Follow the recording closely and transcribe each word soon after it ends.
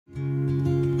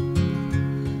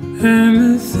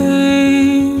and the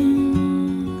things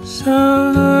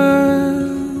of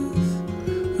earth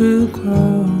will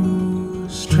grow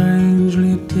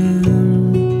strangely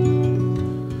dim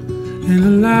in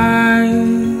the light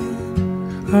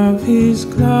of His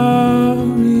glory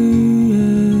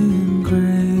and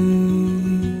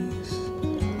grace.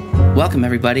 Welcome,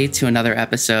 everybody, to another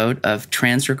episode of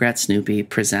Transregret Snoopy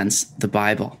Presents the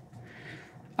Bible.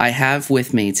 I have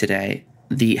with me today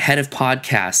the head of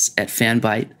podcasts at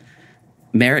Fanbyte,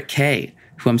 Merritt K.,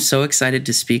 who I'm so excited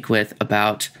to speak with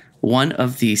about one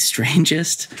of the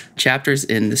strangest chapters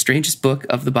in the strangest book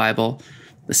of the Bible,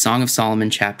 the Song of Solomon,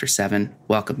 chapter 7.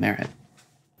 Welcome, Merritt.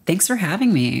 Thanks for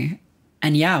having me.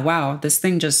 And yeah, wow, this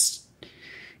thing just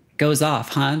goes off,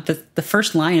 huh? The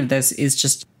first line of this is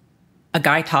just a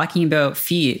guy talking about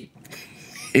feet.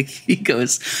 He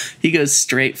goes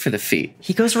straight for the feet.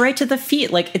 He goes right to the feet.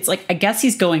 It's like, I guess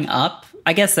he's going up.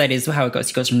 I guess that is how it goes.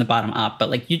 He goes from the bottom up. But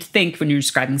like you'd think when you're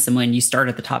describing someone, you start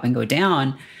at the top and go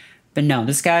down. But no,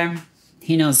 this guy,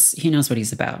 he knows what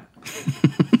he's about.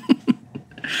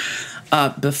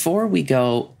 Before we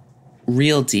go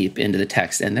real deep into the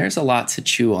text, and there's a lot to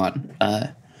chew on.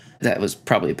 That was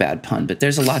probably a bad pun, but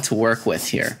there's a lot to work with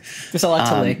here. There's a lot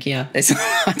to lick, yeah. There's a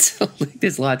lot to lick.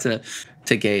 There's a lot to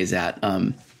gaze at.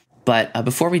 But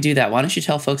before we do that, why don't you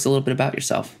tell folks a little bit about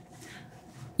yourself?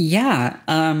 Yeah.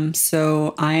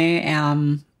 So I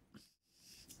am,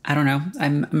 I don't know,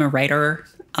 I'm a writer,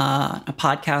 a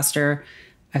podcaster.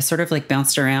 I've sort of like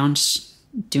bounced around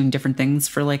doing different things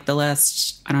for like the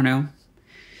last, I don't know,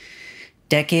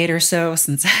 decade or so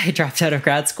since I dropped out of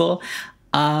grad school.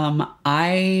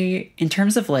 In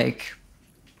terms of like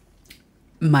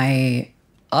my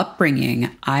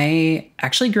upbringing, I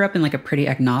actually grew up in like a pretty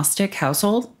agnostic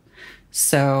household.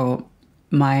 So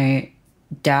my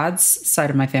dad's side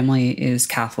of my family is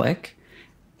Catholic,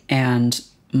 and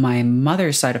my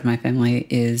mother's side of my family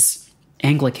is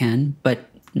Anglican, but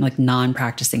like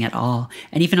non-practicing at all.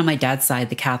 And even on my dad's side,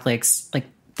 the Catholics, like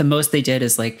the most they did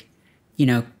is like, you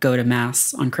know, go to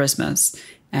mass on Christmas.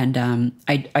 And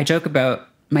I joke about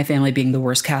my family being the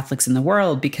worst Catholics in the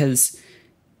world because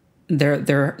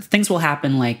there things will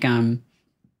happen. Like I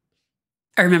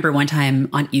remember one time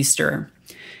on Easter,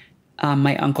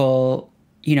 my uncle,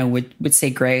 you know, would say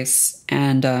grace,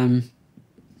 and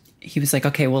he was like,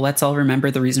 okay, well, let's all remember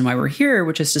the reason why we're here,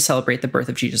 which is to celebrate the birth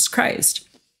of Jesus Christ.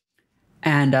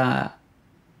 And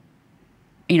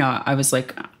you know, I was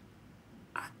like,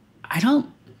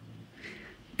 I'm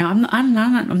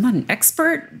not an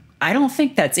expert. I don't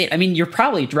think that's it. I mean, you're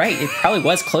probably right. It probably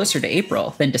was closer to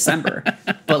April than December,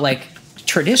 but like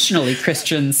traditionally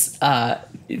Christians,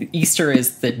 Easter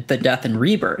is the death and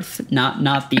rebirth,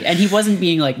 not the, and he wasn't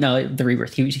being like, no, the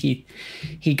rebirth.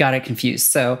 He got it confused.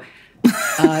 So,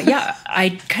 yeah,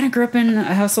 I kind of grew up in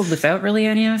a household without really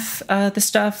any of the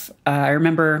stuff. I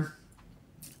remember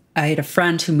I had a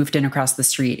friend who moved in across the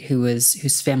street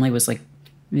whose family was like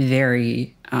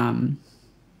very,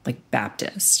 like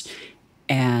Baptist.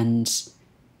 And,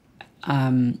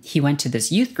 he went to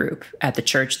this youth group at the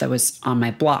church that was on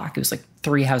my block. It was like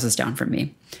 3 houses down from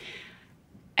me.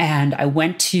 And I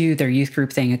went to their youth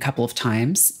group thing a couple of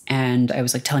times, and I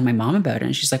was like telling my mom about it.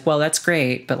 And she's like, well, that's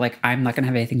great, but like, I'm not going to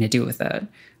have anything to do with it.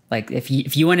 Like, if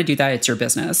you want to do that, it's your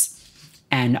business.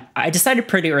 And I decided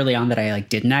pretty early on that I like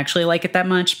didn't actually like it that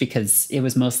much because it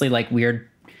was mostly like weird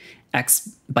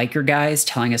ex-biker guys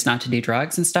telling us not to do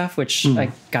drugs and stuff, which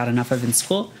I got enough of in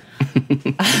school.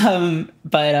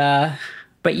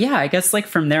 But yeah, I guess like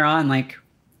from there on, like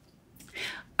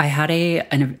I had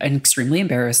an extremely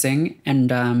embarrassing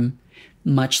and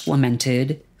much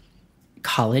lamented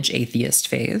college atheist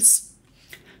phase.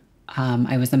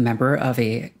 I was a member of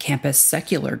a campus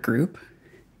secular group,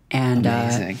 and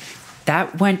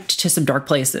that went to some dark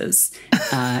places.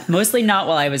 Mostly not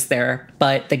while I was there,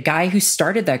 but the guy who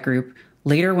started that group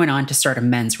later went on to start a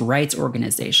men's rights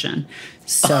organization.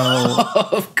 So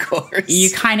of course,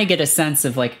 you kind of get a sense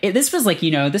of like, this was like,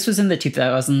 you know, this was in the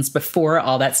 2000s, before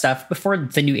all that stuff, before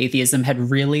the new atheism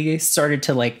had really started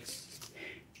to like,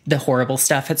 the horrible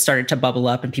stuff had started to bubble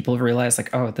up and people realized like,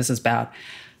 oh, this is bad.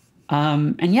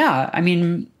 And yeah, I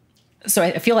mean, so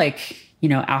I feel like, you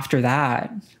know, after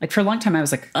that, like for a long time, I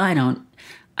was like, I don't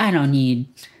need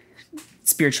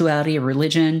spirituality or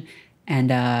religion.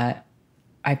 And,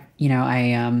 I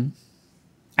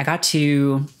got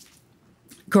to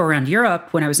go around Europe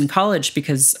when I was in college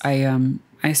because I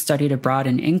studied abroad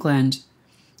in England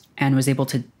and was able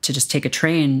to just take a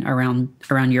train around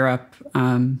Europe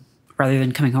rather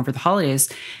than coming home for the holidays.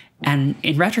 And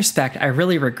in retrospect, I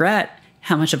really regret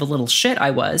how much of a little shit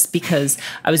I was, because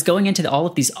I was going into all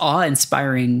of these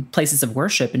awe-inspiring places of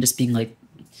worship and just being like,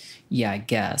 yeah, I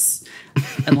guess.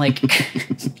 And like,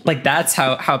 like that's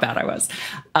how bad I was.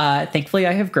 Thankfully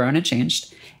I have grown and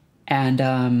changed. And,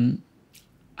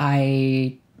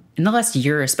 in the last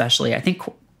year, especially, I think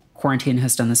quarantine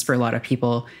has done this for a lot of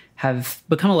people, have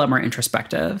become a lot more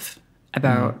introspective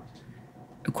about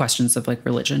questions of like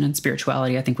religion and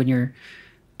spirituality. I think when you're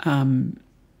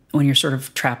sort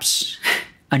of trapped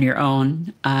on your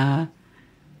own,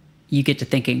 you get to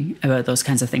thinking about those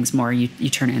kinds of things more. You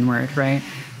turn inward, right?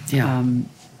 Yeah.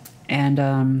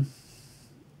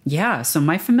 So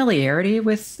my familiarity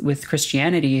with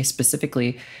Christianity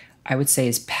specifically, I would say,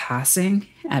 is passing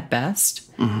at best.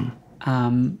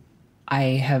 I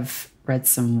have read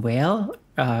some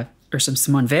some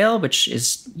Simone Weil, which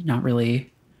is not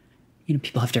really,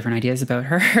 people have different ideas about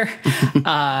her.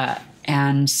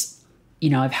 And,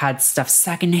 I've had stuff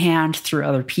secondhand through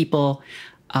other people.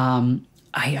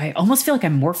 I almost feel like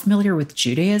I'm more familiar with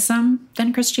Judaism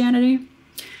than Christianity.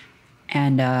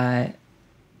 And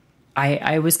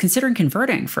I was considering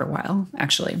converting for a while,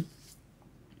 actually.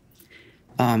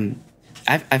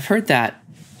 I've heard that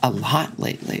a lot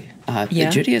lately.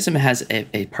 Judaism has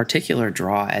a particular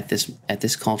draw at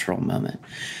this cultural moment,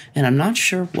 and I'm not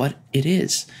sure what it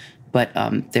is, but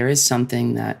there is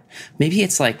something that maybe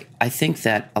it's like, I think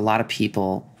that a lot of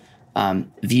people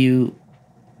view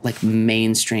like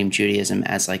mainstream Judaism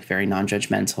as like very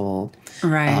non-judgmental,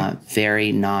 right?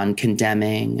 Very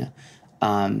non-condemning.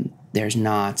 There's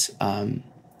not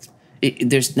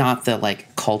the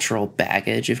like cultural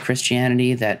baggage of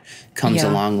Christianity that comes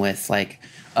along with like,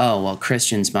 oh, well,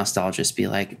 Christians must all just be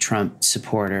like Trump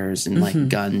supporters and like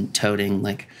gun-toting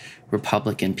like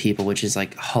Republican people, which is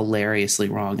like hilariously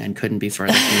wrong and couldn't be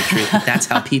further from the truth. But that's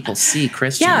how people see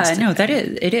Christians. Yeah, no, it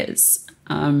is.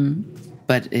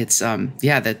 But it's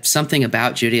that something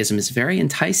about Judaism is very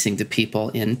enticing to people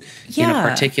in a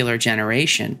particular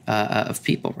generation of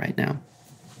people right now.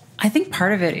 I think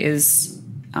part of it is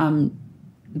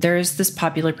there is this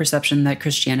popular perception that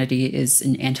Christianity is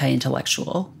an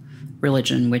anti-intellectual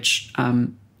religion, which,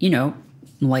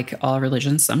 like all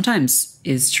religions, sometimes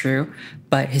is true.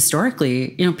 But historically,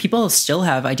 people still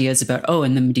have ideas about,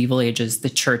 in the medieval ages, the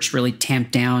church really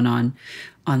tamped down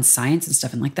on science and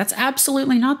stuff. And like, that's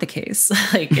absolutely not the case.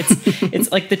 Like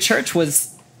it's like the church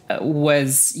was,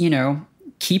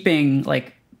 keeping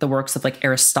like the works of like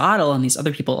Aristotle and these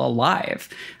other people alive.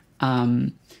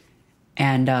 And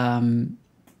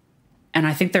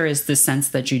I think there is this sense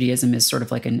that Judaism is sort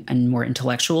of like a more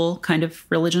intellectual kind of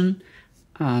religion.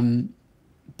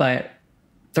 But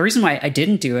the reason why I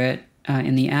didn't do it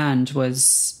in the end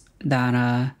was that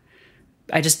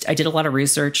I did a lot of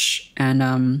research, and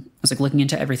I was like looking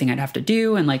into everything I'd have to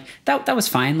do, and like that was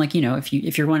fine. Like, if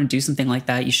you want to do something like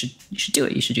that, you should do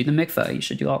it. You should do the mikvah. You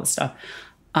should do all this stuff.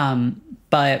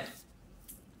 But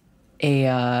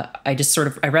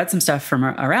I read some stuff from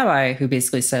a rabbi who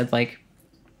basically said, like,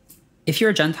 if you're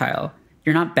a Gentile,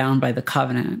 you're not bound by the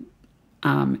covenant.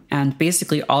 And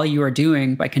basically all you are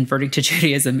doing by converting to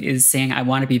Judaism is saying, I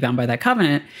want to be bound by that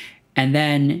covenant. And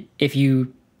then if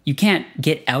you can't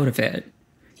get out of it,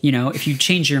 if you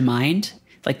change your mind,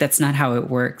 like, that's not how it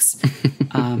works.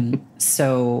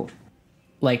 So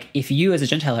like, if you as a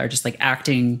Gentile are just like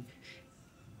acting,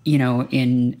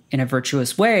 in a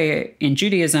virtuous way in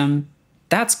Judaism,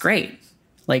 that's great.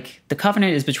 Like, the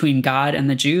covenant is between God and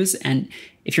the Jews. And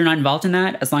if you're not involved in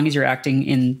that, as long as you're acting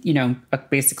in,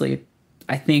 basically,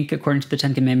 I think according to the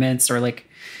 10 Commandments, or like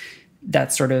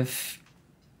that sort of,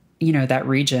 that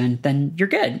region, then you're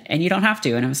good and you don't have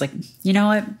to. And I was like, you know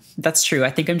what? That's true. I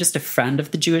think I'm just a friend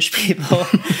of the Jewish people.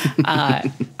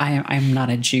 I'm not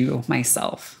a Jew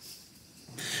myself.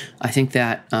 I think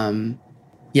that, I'm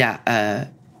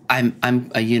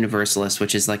a universalist,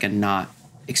 which is like a not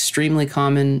extremely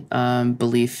common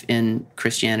belief in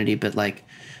Christianity, but like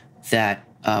that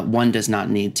one does not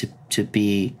need to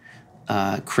be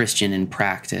Christian in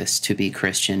practice to be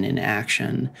Christian in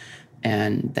action,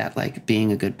 and that like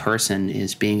being a good person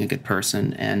is being a good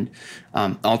person, and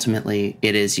ultimately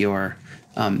it is your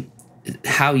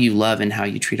how you love and how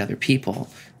you treat other people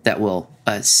that will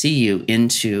see you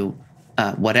into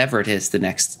whatever it is the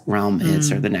next realm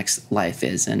is, or the next life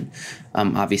is, and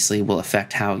obviously will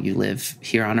affect how you live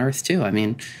here on earth too. I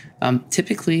mean,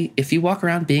 typically, if you walk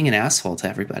around being an asshole to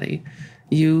everybody,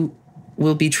 you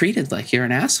will be treated like you're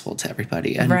an asshole to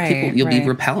everybody, and you'll be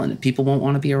repellent, and people won't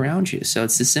want to be around you. So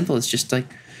it's as simple as just like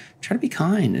try to be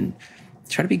kind and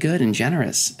try to be good and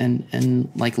generous and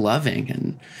like loving.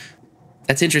 And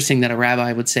that's interesting that a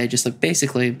rabbi would say, just like,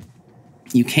 basically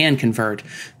you can convert,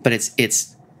 but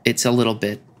it's a little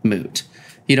bit moot.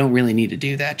 You don't really need to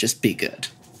do that. Just be good.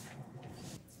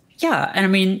 Yeah. And I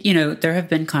mean, there have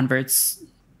been converts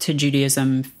to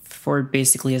Judaism for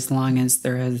basically as long as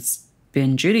there has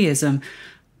been Judaism.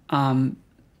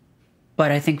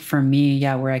 But I think for me,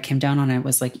 where I came down on it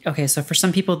was like, okay, so for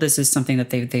some people, this is something that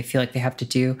they feel like they have to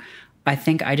do. I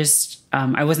think I just,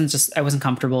 I wasn't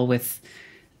comfortable with,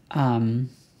 I know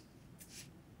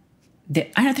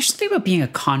there's something about being a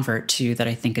convert too, that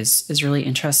I think is really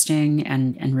interesting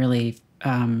and really,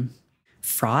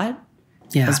 fraught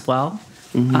as well.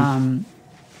 Mm-hmm.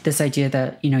 This idea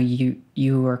that,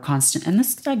 you are constant, and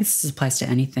this, I guess this applies to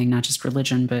anything, not just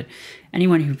religion, but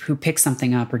anyone who picks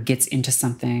something up or gets into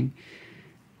something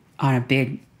on a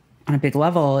big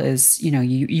level is,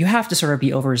 you have to sort of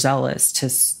be overzealous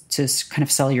to kind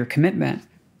of sell your commitment.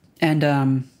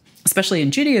 And, especially in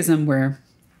Judaism where,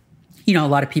 a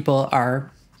lot of people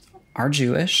are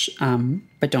Jewish,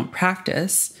 but don't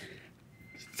practice,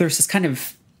 there's this kind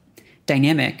of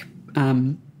dynamic,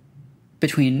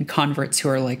 between converts who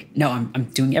are like, no, I'm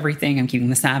doing everything. I'm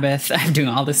keeping the Sabbath. I'm doing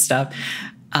all this stuff.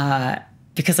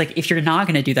 Because like, if you're not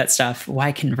going to do that stuff,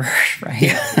 why convert? Right.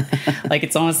 Yeah. Like,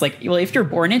 it's almost like, well, if you're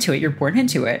born into it, you're born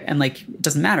into it. And like, it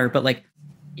doesn't matter. But like,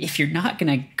 if you're not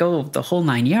going to go the whole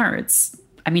 9 yards,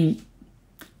 I mean,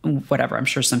 whatever. I'm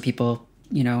sure some people,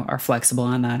 are flexible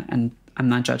on that, and I'm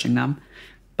not judging them.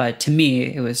 But to me,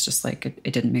 it was just like,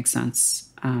 it didn't make sense.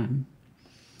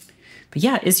 But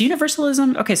yeah, is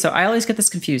universalism... Okay, so I always get this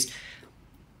confused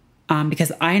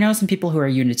because I know some people who are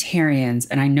Unitarians,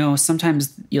 and I know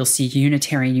sometimes you'll see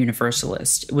Unitarian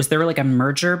Universalist. Was there like a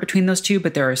merger between those two,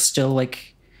 but there are still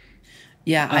like...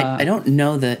 Yeah, I don't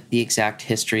know the exact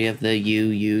history of the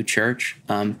UU church,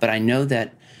 but I know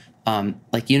that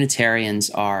like Unitarians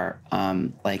are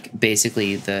like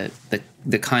basically the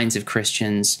kinds of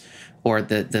Christians or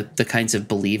the kinds of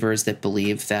believers that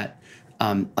believe that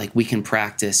like we can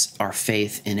practice our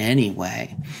faith in any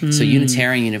way. So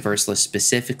Unitarian Universalists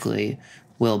specifically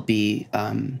will be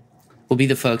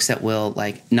the folks that will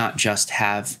like not just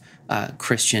have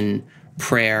Christian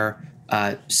prayer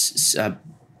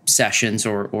sessions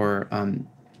or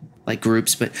like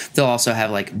groups, but they'll also have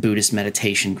like Buddhist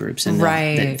meditation groups, and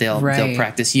they'll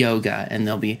practice yoga, and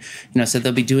they'll be so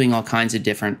they'll be doing all kinds of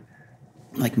different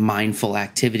like mindful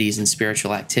activities and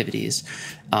spiritual activities.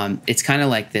 It's kind of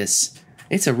like this.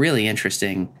 It's a really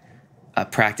interesting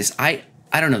practice. I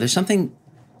don't know. There's something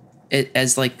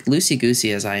as like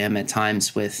loosey-goosey as I am at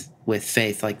times with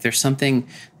faith. Like there's something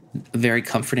very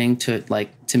comforting to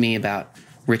me about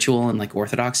ritual and like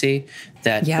orthodoxy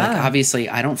that like obviously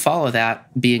I don't follow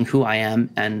that being who I am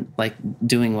and like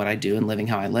doing what I do and living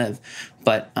how I live.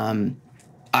 But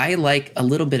I like a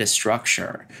little bit of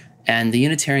structure, and the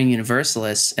Unitarian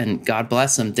Universalists, and God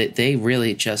bless them, that they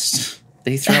really just...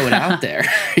 They throw it out there.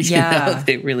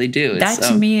 They really do. That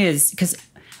to me is because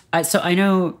I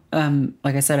know,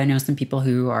 like I said, I know some people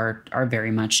who are very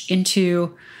much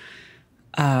into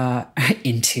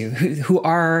who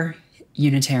are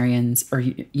Unitarians or,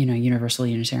 Universal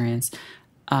Unitarians.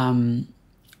 And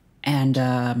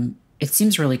it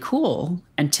seems really cool.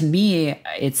 And to me,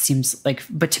 it seems like,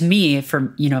 but to me, if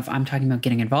I'm talking about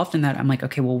getting involved in that, I'm like,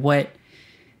 okay, well,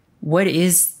 what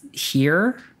is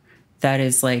here that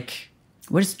is like,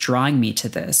 what is drawing me to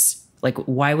this? Like,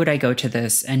 why would I go to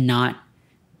this and not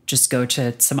just go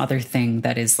to some other thing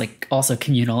that is like also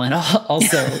communal and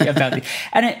also about the,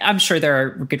 and I'm sure there are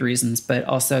good reasons, but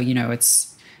also,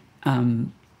 it's,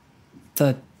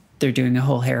 they're doing a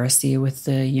whole heresy with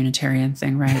the Unitarian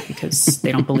thing, right? Because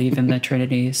they don't believe in the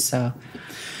Trinity. So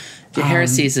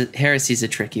heresy is a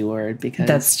tricky word because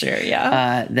that's true.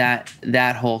 Yeah.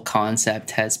 That whole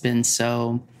concept has been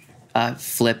so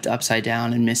flipped upside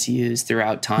down and misused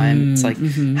throughout time. It's like,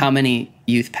 how many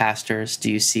youth pastors do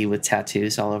you see with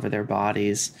tattoos all over their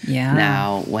bodies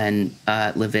now when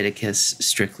Leviticus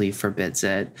strictly forbids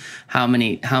it? How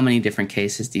many different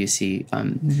cases do you see?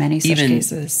 Many such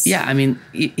cases. Yeah, I mean,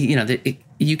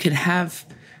 you could have...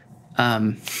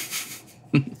 I'm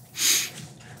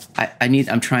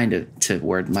trying to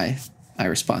word my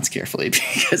response carefully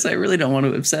because I really don't want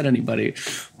to upset anybody.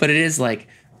 But it is like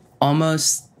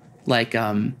almost... like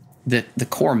the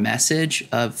core message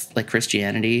of like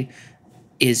Christianity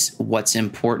is what's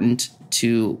important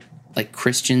to like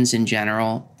Christians in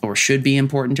general, or should be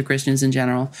important to Christians in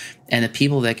general, and the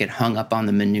people that get hung up on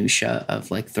the minutia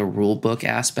of like the rule book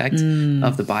aspect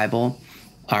of the Bible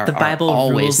are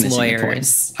always missing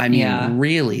lawyers. The point. I mean,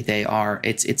 really, they are.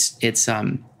 It's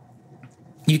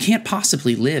you can't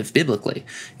possibly live biblically.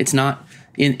 It's not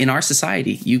in our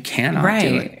society. You cannot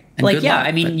do it. And like, yeah, luck,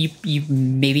 I mean,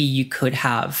 you could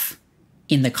have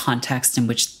in the context in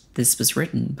which this was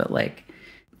written, but like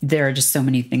there are just so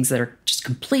many things that are just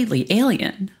completely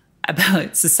alien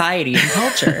about society and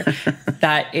culture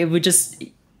that it would just,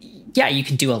 yeah, you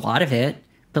can do a lot of it,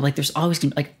 but like there's always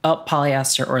gonna be like, oh,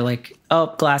 polyester, or like,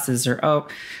 oh, glasses, or oh,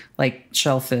 like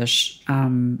shellfish.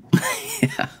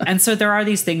 Yeah. And so there are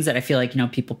these things that I feel like,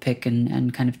 people pick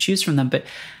and kind of choose from them.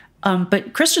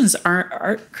 But Christians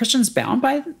are Christians bound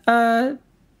by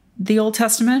the Old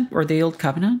Testament or the Old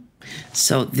Covenant?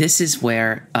 So this is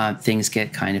where things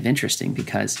get kind of interesting,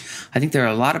 because I think there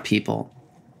are a lot of people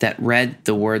that read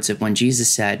the words of when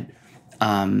Jesus said,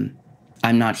 I'm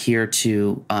not here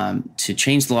to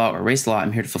change the law or erase the law.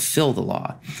 I'm here to fulfill the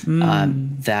law.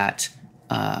 That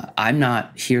I'm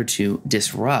not here to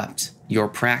disrupt your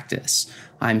practice.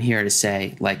 I'm here to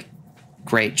say, like,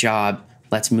 great job.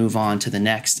 Let's move on to the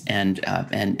next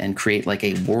and create like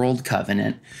a world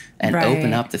covenant and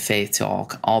open up the faith to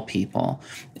all people.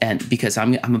 And because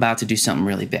I'm about to do something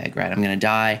really big, right? I'm going to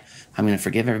die. I'm going to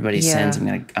forgive everybody's sins. I'm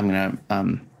going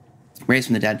to raise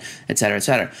from the dead, et cetera, et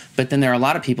cetera. But then there are a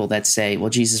lot of people that say, well,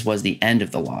 Jesus was the end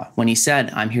of the law. When he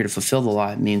said, I'm here to fulfill the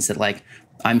law, it means that, like,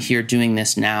 I'm here doing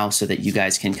this now so that you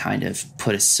guys can kind of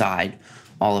put aside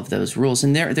all of those rules.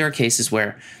 And there are cases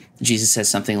where Jesus says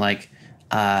something like,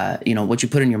 what you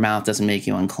put in your mouth doesn't make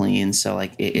you unclean. So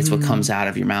like it's what comes out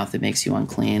of your mouth that makes you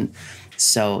unclean.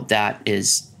 So that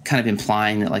is kind of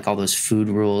implying that like all those food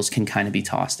rules can kind of be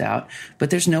tossed out.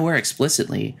 But there's nowhere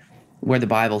explicitly where the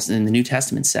Bible in the New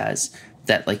Testament says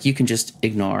that like you can just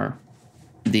ignore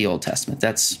the Old Testament.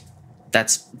 That's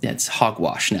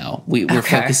hogwash now. We're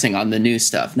focusing on the new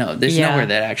stuff. No, there's nowhere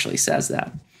that actually says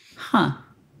that. Huh.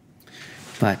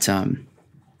 But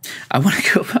I want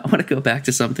to go back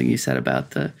to something you said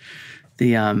about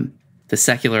the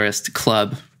secularist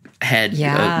club head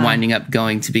winding up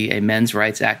going to be a men's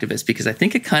rights activist, because I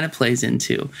think it kind of plays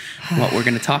into what we're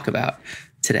going to talk about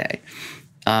today.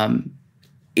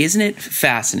 Isn't it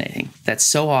fascinating that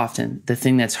so often the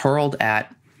thing that's hurled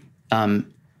at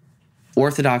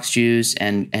Orthodox Jews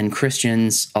and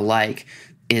Christians alike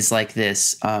is like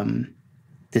this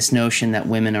notion that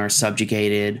women are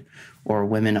subjugated, or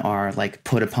women are like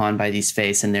put upon by these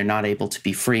faiths, and they're not able to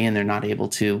be free, and they're not able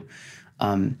to,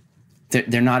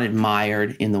 they're not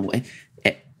admired in the way.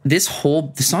 The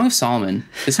Song of Solomon,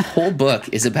 this whole book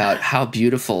is about how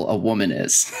beautiful a woman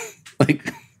is.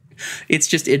 Like, it's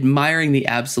just admiring the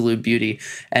absolute beauty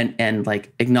and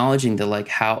like acknowledging the like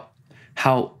how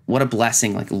what a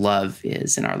blessing like love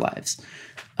is in our lives.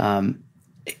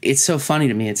 It's so funny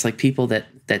to me. It's like people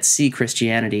that see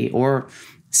Christianity or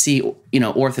see,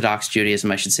 Orthodox Judaism,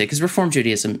 I should say, because Reformed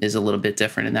Judaism is a little bit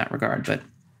different in that regard,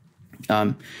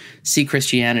 but see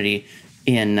Christianity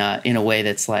in a way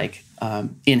that's like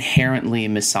inherently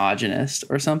misogynist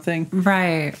or something.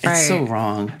 Right. It's so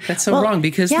wrong. That's so wrong,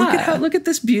 because look at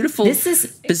this beautiful,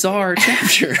 bizarre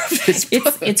chapter of this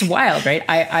book. It's wild, right?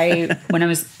 I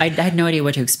had no idea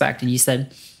what to expect, and you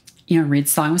said, read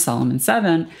Song of Solomon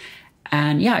 7,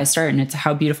 and I started, and it's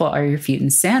how beautiful are your feet in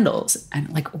sandals,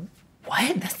 and like,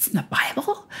 what? That's in the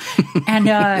Bible? And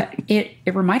it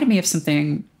reminded me of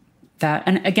something that,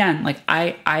 and again, like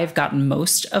I've gotten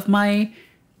most of my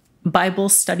Bible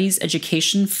studies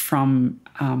education from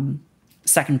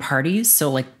second parties.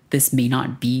 So like this may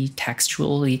not be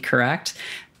textually correct,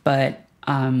 but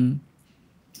Alan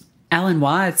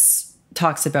Watts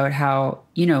talks about how,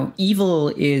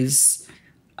 evil is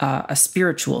a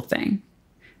spiritual thing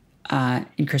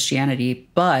in Christianity,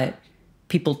 but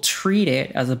people treat it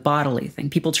as a bodily thing.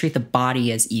 People treat the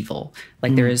body as evil.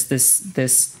 Like there is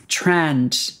this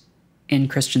trend in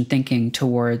Christian thinking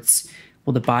towards,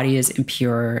 well, the body is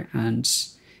impure, and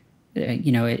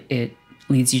it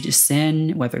leads you to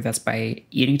sin, whether that's by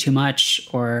eating too much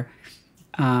or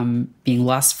being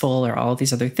lustful or all of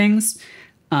these other things.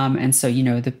 And so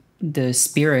the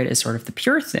spirit is sort of the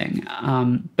pure thing.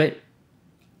 But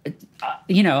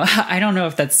I don't know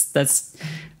if that's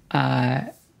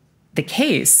the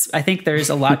case. I think there's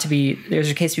a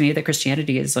case to be made that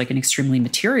Christianity is like an extremely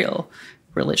material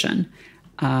religion,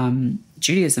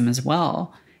 Judaism as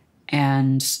well.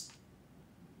 And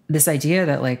this idea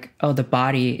that like, oh, the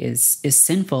body is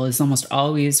sinful is almost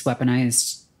always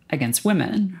weaponized against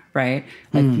women, right?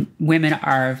 Like women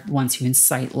are the ones who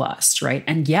incite lust, right?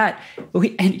 And yet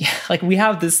we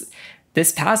have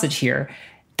this passage here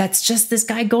that's just this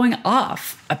guy going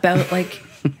off about like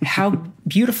how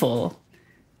beautiful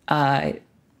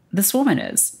this woman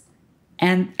is.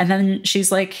 And then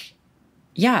she's like,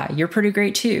 yeah, you're pretty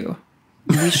great too.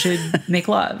 We should make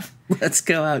love. Let's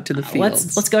go out to the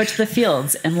fields. Let's go to the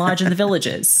fields and lodge in the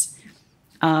villages.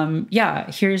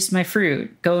 Here's my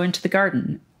fruit. Go into the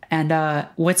garden. And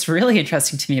what's really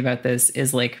interesting to me about this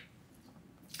is like,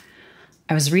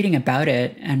 I was reading about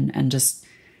it and just,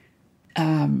 so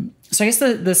I guess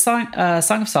the Song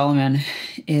of Solomon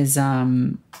is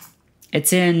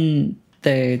It's in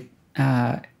the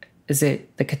is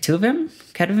it the Ketuvim?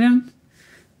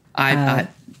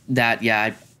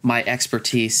 My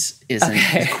expertise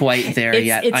isn't quite there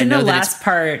yet. It's in the last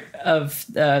part of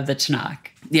the Tanakh.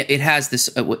 Yeah, it has this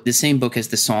the same book as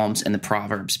the Psalms and the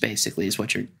Proverbs. Basically, is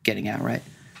what you're getting at, right?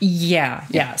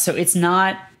 Yeah. So it's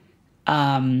not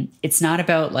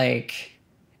about like,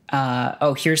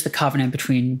 here's the covenant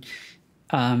between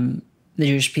the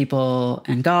Jewish people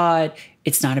and God.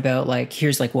 It's not about like,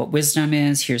 here's like what wisdom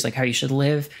is. Here's like how you should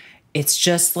live. It's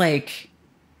just like,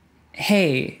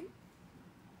 hey,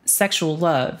 sexual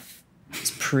love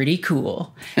is pretty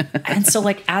cool. And so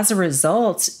like, as a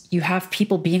result, you have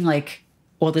people being like,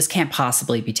 well, this can't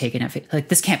possibly be taken at face. Like,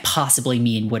 this can't possibly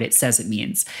mean what it says it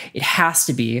means. It has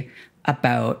to be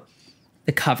about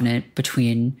the covenant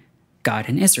between God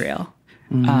and Israel,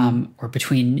 or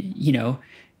between,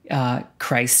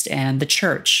 Christ and the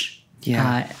church.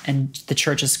 Yeah. And the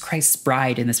church is Christ's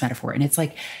bride in this metaphor. And it's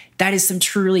like, that is some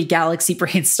truly galaxy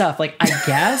brain stuff. Like, I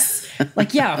guess,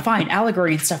 like, yeah, fine,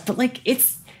 allegory and stuff, but like,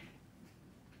 it's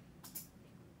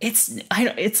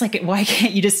like, why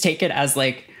can't you just take it as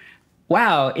like,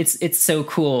 wow, it's so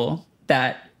cool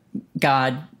that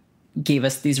God gave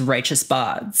us these righteous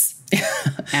bods.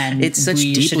 And it's such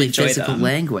deeply physical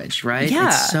language, right? Yeah.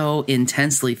 It's so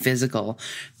intensely physical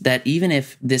that even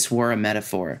if this were a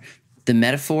metaphor, the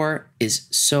metaphor is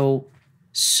so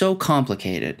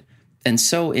complicated and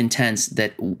so intense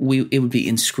that it would be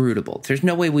inscrutable. There's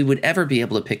no way we would ever be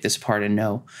able to pick this apart and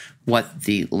know what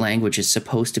the language is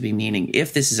supposed to be meaning.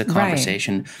 If this is a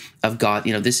conversation of God,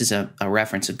 this is a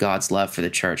reference of God's love for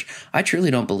the church. I truly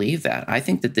don't believe that. I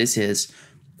think that this is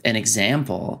an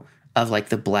example of like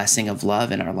the blessing of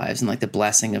love in our lives and like the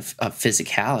blessing of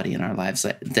physicality in our lives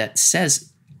that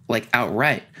says like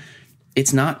outright,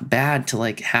 it's not bad to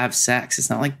like have sex.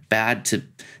 It's not like bad to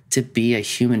be a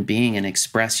human being and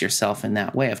express yourself in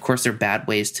that way. Of course, there are bad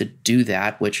ways to do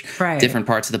that, which different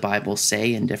parts of the Bible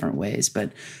say in different ways.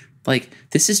 But like,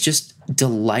 this is just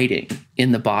delighting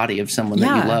in the body of someone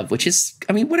that you love, which is,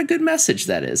 I mean, what a good message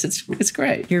that is. It's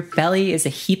great. Your belly is a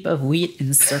heap of wheat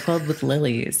encircled with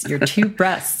lilies. Your two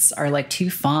breasts are like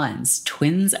two fawns,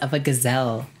 twins of a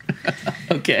gazelle.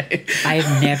 Okay.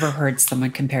 I've never heard someone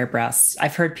compare breasts.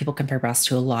 I've heard people compare breasts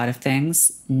to a lot of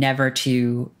things, never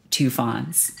to two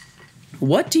fawns.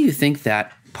 What do you think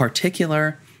that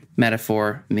particular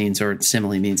metaphor means or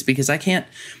simile means? Because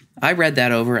I read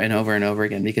that over and over and over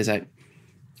again because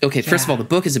first of all, the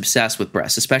book is obsessed with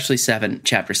breasts, especially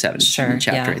chapter 7,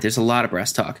 chapter 8. There's a lot of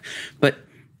breast talk. But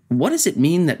what does it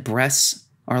mean that breasts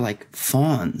are like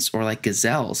fawns or like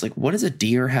gazelles? Like, what does a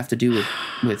deer have to do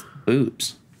with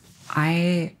boobs?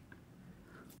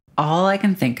 All I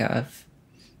can think of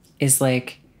is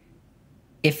like,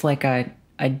 if like a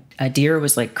deer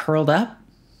was like curled up,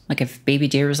 like if baby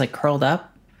deer was like curled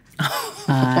up,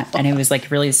 and it was like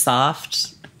really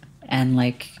soft and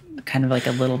like kind of like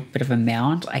a little bit of a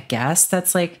mound, I guess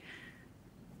that's like,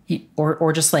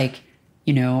 or just like,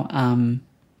 new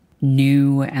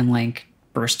and like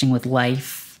bursting with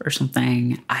life or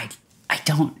something. I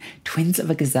don't, twins of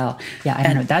a gazelle. Yeah, I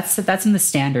don't know. That's in the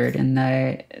Standard. In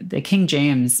the King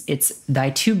James, it's thy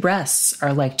two breasts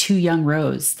are like two young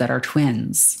roes that are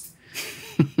twins.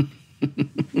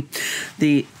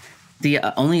 The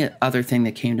only other thing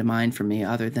that came to mind for me,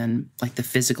 other than like the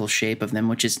physical shape of them,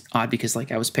 which is odd because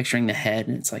like I was picturing the head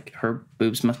and it's like her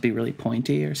boobs must be really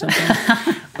pointy or something.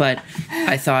 But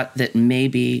I thought that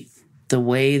maybe the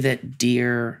way that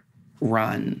deer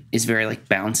run is very like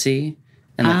bouncy.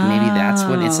 And like maybe that's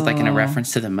what it's like in a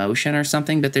reference to the motion or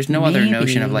something. But there's no other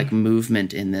notion of like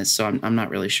movement in this. So I'm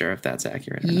not really sure if that's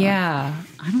accurate or not. Yeah,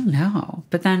 I don't know.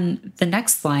 But then the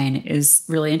next line is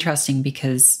really interesting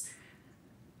because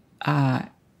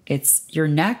it's your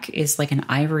neck is like an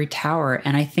ivory tower.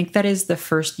 And I think that is the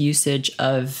first usage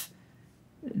of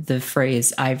the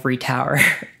phrase ivory tower.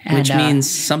 And, which means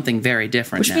something very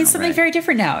different Which means something very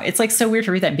different now. It's like so weird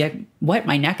to read that and be like, what?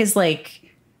 My neck is like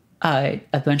a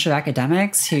bunch of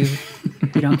academics who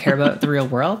don't care about the real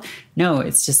world? No,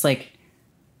 it's just like,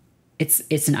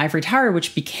 it's an ivory tower,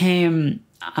 which became,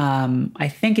 I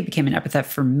think it became an epithet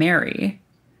for Mary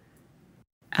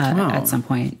at some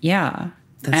point. Yeah.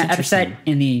 That's interesting.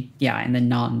 In the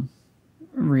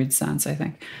non-rude sense, I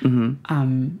think. Mm-hmm.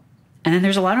 And then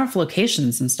there's a lot of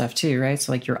locations and stuff too, right?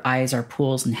 So like your eyes are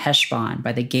pools in Heshbon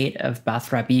by the gate of Bath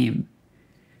Rabbim.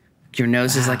 Your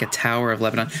nose is like a tower of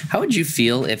Lebanon. How would you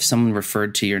feel if someone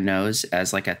referred to your nose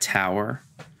as like a tower?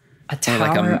 A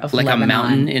tower of like Lebanon, a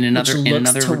mountain in another which in looks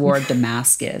another toward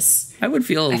Damascus. I would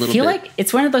feel a little I feel bit like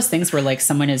it's one of those things where like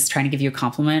someone is trying to give you a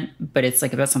compliment, but it's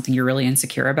like about something you're really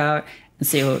insecure about, and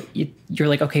so you're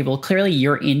like, okay, well, clearly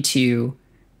you're into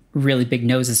really big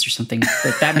noses or something,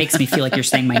 but that makes me feel like you're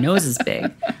saying my nose is big.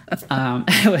 It's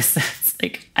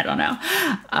like, I don't know.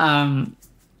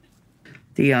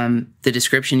 The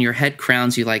description, your head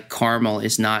crowns you like caramel,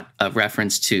 is not a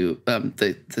reference to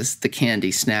the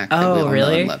candy snack that we all know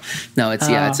really? and love. No, it's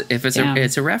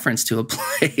a reference to a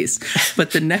place.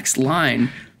 But the next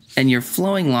line, and your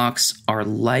flowing locks are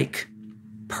like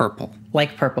purple.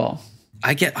 Like purple.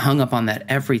 I get hung up on that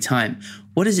every time.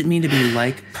 What does it mean to be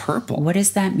like purple? What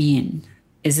does that mean?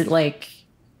 Is it like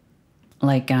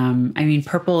I mean,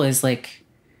 purple is like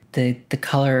the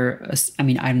color. I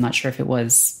mean, I'm not sure if it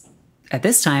was at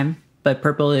this time, but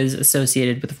purple is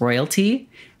associated with royalty.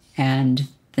 And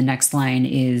the next line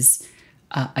is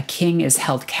a king is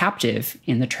held captive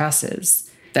in the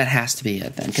tresses. That has to be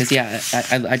it then. Because,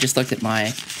 I just looked at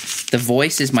The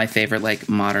Voice is my favorite, like,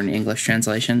 modern English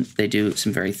translation. They do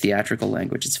some very theatrical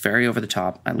language. It's very over the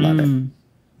top. I love it.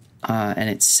 And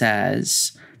it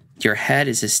says, your head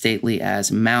is as stately as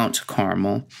Mount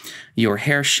Carmel. Your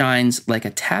hair shines like a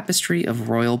tapestry of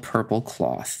royal purple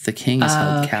cloth. The king is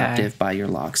held captive by your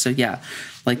locks. So, yeah,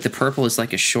 like the purple is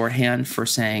like a shorthand for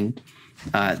saying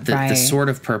the sort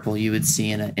of purple you would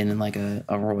see in like a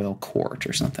royal court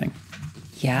or something.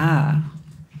 Yeah.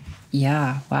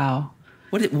 Yeah. Wow.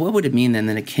 What would it mean then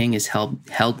that a king is held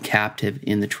captive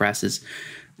in the tresses?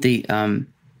 You're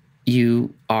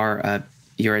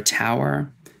a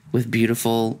tower with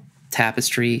beautiful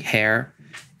tapestry hair,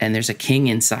 and there's a king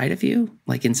inside of you,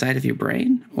 like inside of your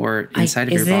brain or inside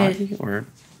of your body, or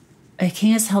a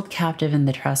king is held captive in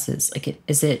the tresses. Like,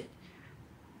 is it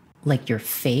like your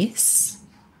face,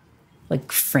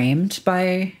 like framed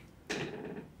by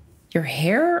your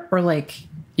hair, or like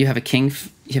you have a king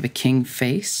face? You have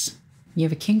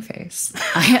a king face.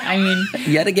 I mean,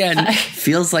 yet again,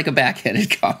 feels like a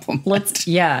backhanded compliment.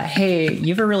 Hey,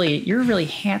 you're a really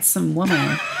handsome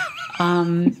woman.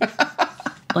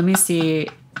 Let me see.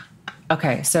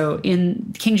 Okay, so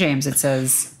in King James it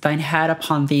says, "Thine head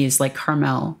upon these like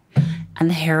Carmel, and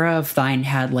the hair of thine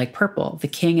head like purple. The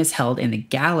king is held in the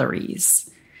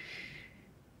galleries."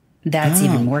 That's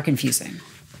even more confusing.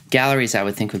 Galleries, I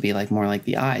would think, would be like more like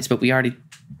the eyes, but we already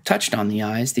touched on the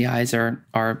eyes. The eyes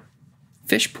are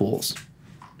fish pools.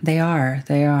 They are.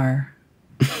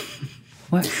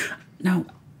 What? No.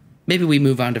 Maybe we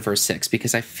move on to verse 6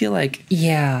 because I feel like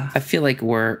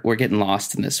we're getting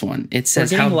lost in this one. It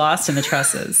says we're getting lost in the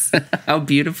tresses. How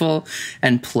beautiful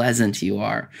and pleasant you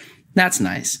are. That's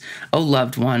nice. O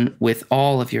loved one, with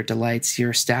all of your delights,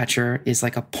 your stature is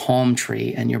like a palm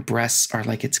tree, and your breasts are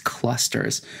like its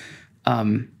clusters.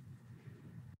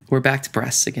 We're back to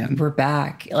breasts again. We're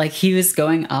back. Like, he was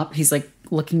going up. He's like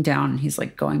looking down. He's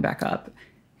like going back up.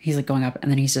 He's like going up,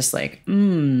 and then he's just like, let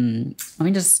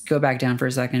me just go back down for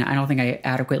a second. I don't think I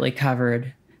adequately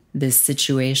covered this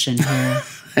situation here.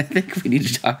 I think we need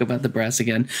to talk about the breasts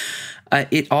again.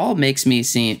 It all makes me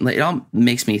think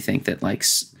that like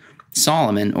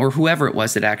Solomon or whoever it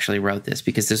was that actually wrote this,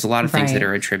 because there's a lot of things that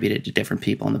are attributed to different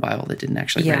people in the Bible that didn't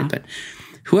actually write it, but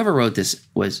whoever wrote this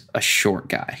was a short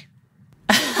guy.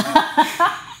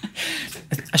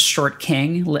 A short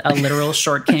king, a literal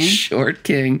short king. Short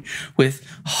king with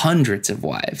hundreds of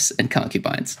wives and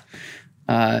concubines.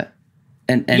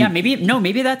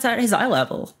 Maybe that's at his eye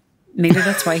level. Maybe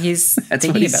that's why he's that's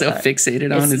what he's so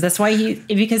fixated on. That's why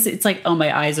because it's like, oh,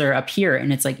 my eyes are up here,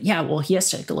 and it's like, yeah, well, he has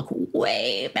to look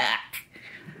way back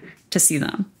to see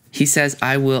them. He says,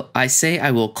 I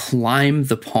will climb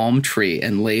the palm tree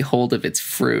and lay hold of its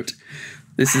fruit.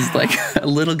 This is like a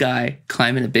little guy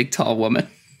climbing a big, tall woman.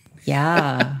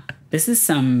 Yeah. This is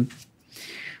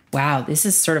this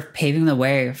is sort of paving the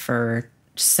way for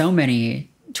so many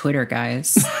Twitter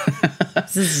guys.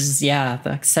 This is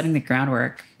setting the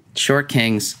groundwork. Short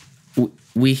kings,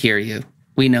 we hear you.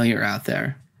 We know you're out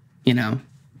there. You know,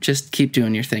 just keep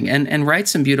doing your thing and write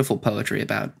some beautiful poetry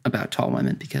about tall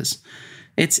women, because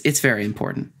it's very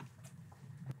important.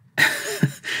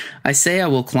 I say I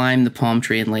will climb the palm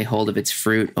tree and lay hold of its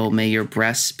fruit. Oh, may your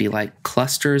breasts be like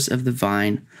clusters of the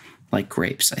vine, like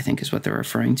grapes, I think is what they're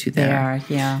referring to there. They are,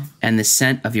 yeah. And the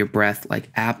scent of your breath like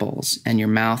apples, and your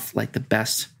mouth like the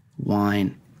best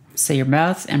wine. So your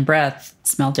mouth and breath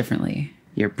smell differently.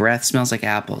 Your breath smells like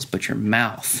apples, but your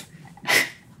mouth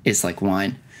is like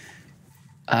wine.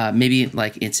 Maybe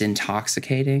like it's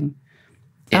intoxicating.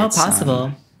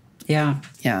 Possible. Yeah.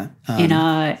 Yeah.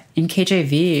 In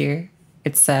KJV,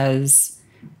 it says,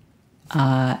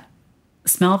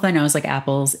 smell of thy nose like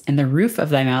apples, and the roof of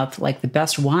thy mouth like the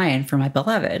best wine for my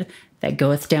beloved, that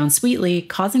goeth down sweetly,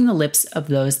 causing the lips of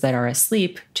those that are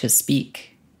asleep to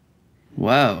speak.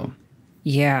 Whoa.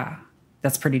 Yeah,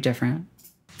 that's pretty different.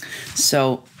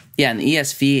 So, yeah, in the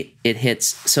ESV, it hits.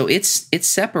 So it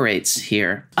separates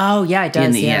here. Oh, yeah, it does.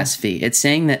 In the ESV. It's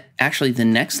saying that actually the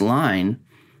next line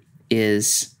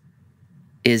is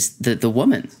the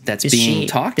woman that's being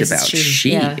talked about.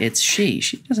 She. Yeah. It's she.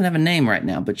 She doesn't have a name right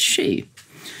now, but she.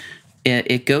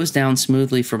 It goes down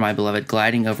smoothly for my beloved,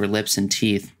 gliding over lips and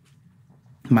teeth.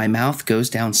 My mouth goes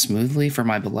down smoothly for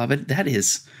my beloved. That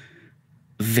is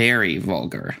very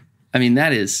vulgar. I mean,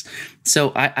 that is.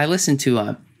 So I listen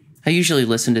to. I usually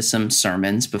listen to some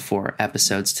sermons before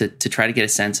episodes to try to get a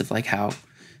sense of like how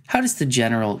does the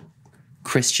general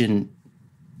Christian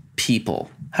people.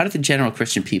 How do the general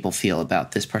Christian people feel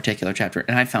about this particular chapter?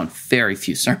 And I found very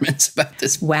few sermons about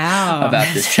this. Wow.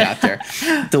 About this chapter.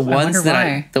 The ones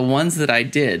that I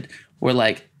did were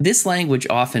like, this language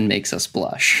often makes us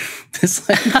blush. This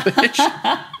language.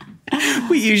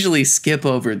 We usually skip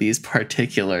over these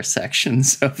particular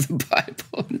sections of the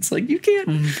Bible. It's like you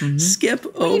can't skip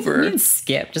over. You can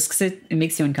skip just because it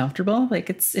makes you uncomfortable. Like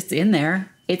it's in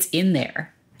there. It's in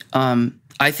there.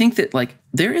 I think that like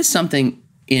there is something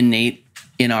innate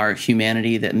in our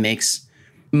humanity that makes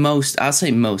I'll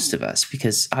say most of us,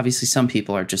 because obviously some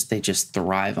people they just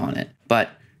thrive on it. But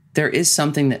there is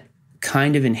something that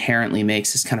kind of inherently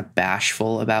makes us kind of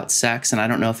bashful about sex. And I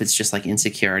don't know if it's just like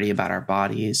insecurity about our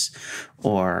bodies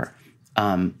or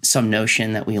some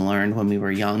notion that we learned when we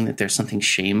were young that there's something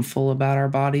shameful about our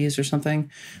bodies or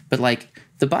something. But like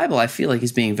the Bible, I feel like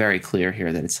is being very clear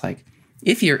here that it's like,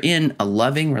 if you're in a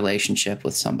loving relationship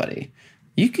with somebody,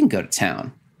 you can go to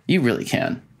town. You really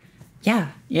can. Yeah.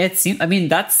 Yeah.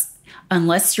 That's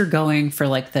unless you're going for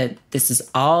like this is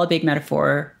all a big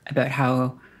metaphor about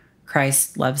how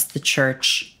Christ loves the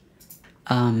church.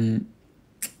 In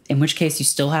which case you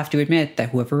still have to admit that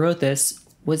whoever wrote this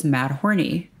was mad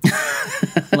horny.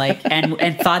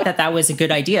 and thought that was a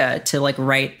good idea to like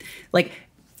write. Like,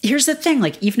 here's the thing.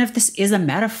 Like, even if this is a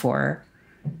metaphor,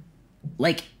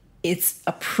 like it's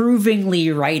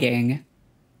approvingly writing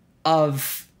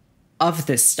of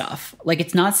this stuff. Like,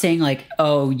 it's not saying like,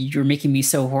 oh, you're making me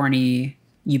so horny,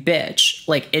 you bitch.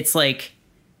 Like, it's like,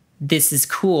 this is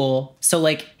cool. So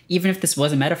like, even if this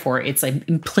was a metaphor, it's like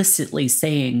implicitly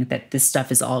saying that this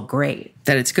stuff is all great.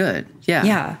 That it's good. Yeah.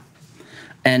 Yeah.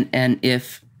 And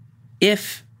if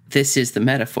this is the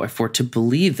metaphor, if we're to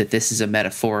believe that this is a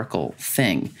metaphorical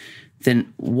thing,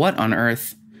 then what on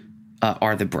earth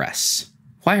are the breasts?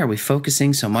 Why are we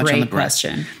focusing so much on the breasts?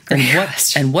 Great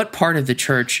question. And what part of the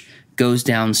church goes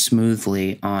down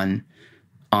smoothly on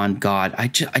God? I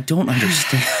don't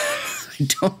understand. I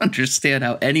don't understand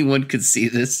how anyone could see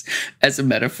this as a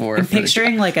metaphor. I'm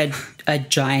picturing like a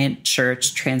giant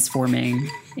church transforming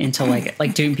into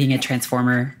like being a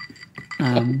transformer,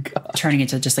 turning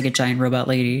into just like a giant robot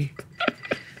lady.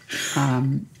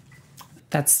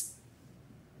 That's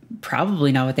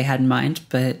probably not what they had in mind,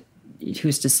 but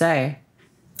who's to say?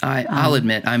 I'll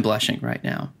admit I'm blushing right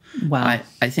now. Wow.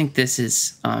 I think this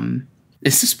is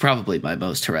probably my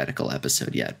most heretical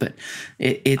episode yet, but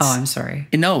it's. Oh, I'm sorry.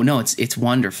 No, it's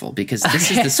wonderful because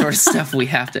this is the sort of stuff we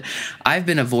have to. I've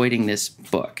been avoiding this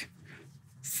book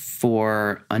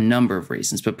for a number of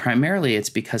reasons, but primarily it's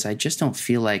because I just don't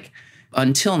feel like,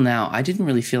 until now, I didn't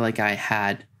really feel like I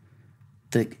had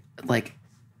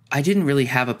I didn't really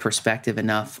have a perspective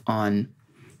enough on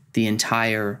the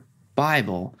entire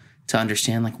Bible to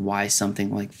understand like why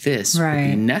something like this would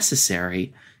be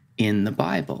necessary in the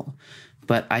Bible.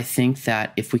 But I think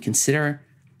that if we consider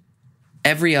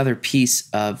every other piece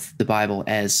of the Bible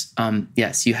as,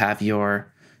 yes, you have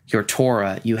your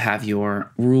Torah, you have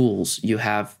your rules, you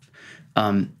have,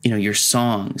 your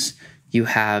songs, you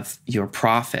have your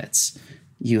prophets,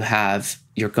 you have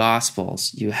your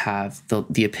Gospels, you have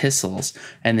the epistles,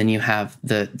 and then you have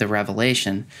the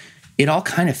Revelation. It all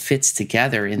kind of fits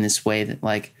together in this way that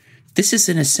like, this is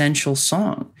an essential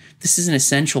song. This is an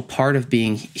essential part of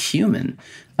being human.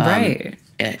 Right.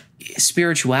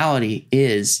 Spirituality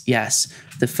is, yes,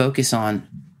 the focus on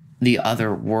the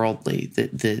otherworldly,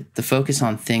 the focus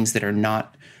on things that are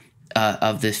not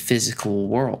of the physical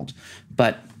world.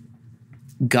 But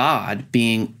God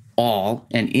being all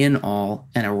and in all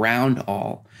and around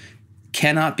all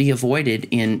cannot be avoided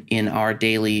in our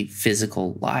daily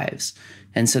physical lives.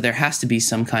 And so there has to be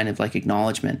some kind of like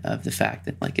acknowledgement of the fact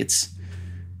that like it's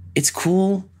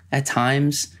cool at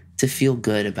times to feel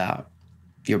good about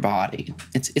your body.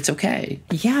 It's okay.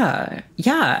 Yeah.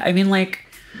 Yeah. I mean, like,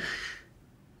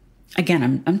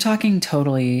 again, I'm talking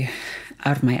totally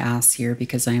out of my ass here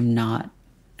because I am not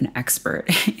an expert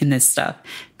in this stuff,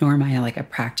 nor am I like a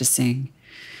practicing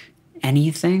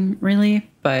anything really.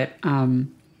 But,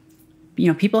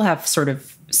 people have sort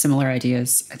of similar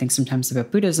ideas, I think, sometimes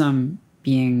about Buddhism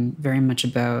being very much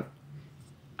about,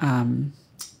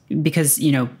 because,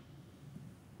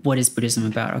 what is Buddhism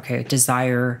about? Okay,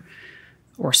 desire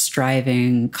or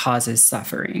striving causes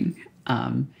suffering.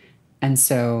 And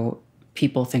so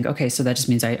people think, okay, so that just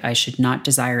means I should not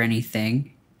desire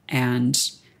anything. And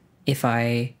if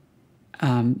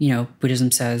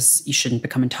Buddhism says you shouldn't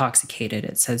become intoxicated.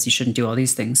 It says you shouldn't do all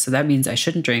these things. So that means I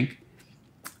shouldn't drink.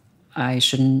 I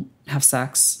shouldn't have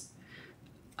sex,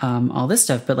 all this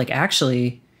stuff. But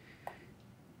actually,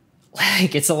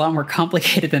 it's a lot more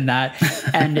complicated than that.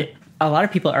 And a lot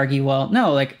of people argue, well,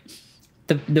 no,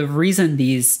 the reason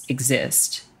these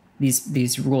exist,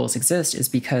 these rules exist, is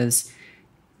because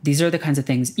these are the kinds of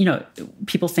things,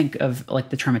 people think of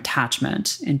the term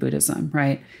attachment in Buddhism,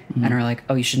 right? Mm-hmm. And are like,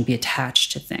 oh, you shouldn't be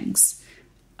attached to things.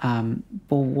 Well,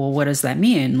 what does that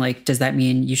mean? Does that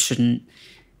mean you shouldn't,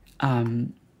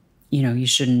 you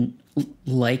shouldn't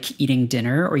like eating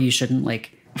dinner, or you shouldn't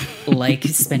like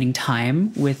spending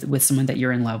time with someone that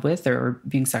you're in love with, or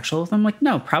being sexual with them?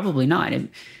 No, probably not. It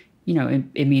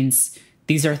means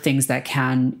these are things that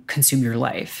can consume your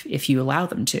life if you allow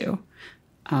them to.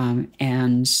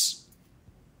 And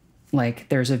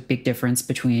there's a big difference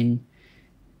between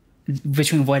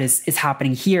what is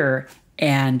happening here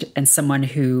and someone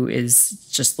who is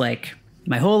just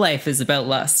my whole life is about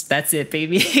lust. That's it,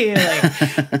 baby.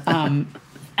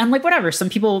 And whatever, some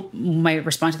people might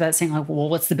respond to that saying well,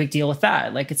 what's the big deal with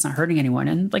that? It's not hurting anyone.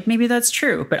 And maybe that's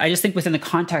true. But I just think within the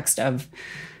context of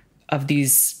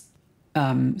these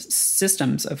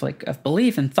systems of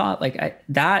belief and thought,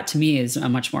 that to me is a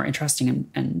much more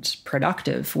interesting and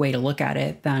productive way to look at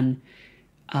it than,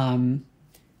 and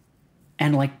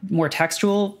more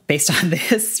textual based on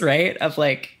this, right? Of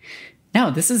no,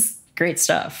 this is great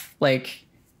stuff.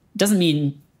 Doesn't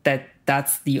mean that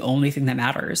that's the only thing that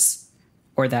matters,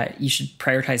 or that you should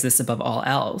prioritize this above all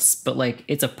else, but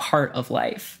it's a part of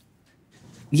life.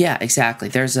 Yeah, exactly.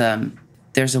 There's a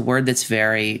word that's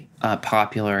very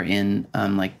popular in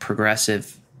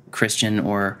progressive Christian,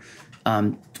 or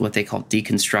what they call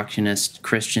deconstructionist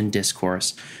Christian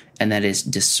discourse, and that is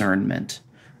discernment.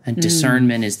 And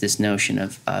discernment is this notion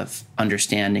of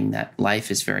understanding that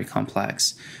life is very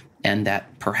complex, and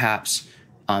that perhaps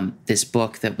this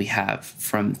book that we have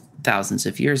from thousands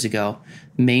of years ago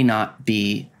may not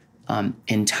be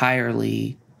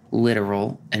entirely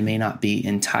literal and may not be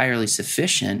entirely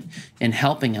sufficient in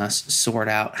helping us sort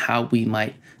out how we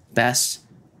might best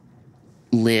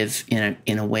live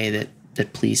in a way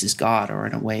that pleases God, or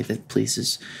in a way that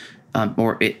pleases,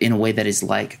 or in a way that is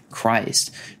like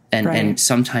Christ. And right. And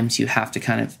sometimes you have to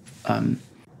kind of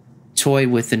toy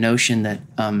with the notion that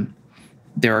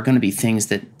there are going to be things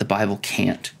that the Bible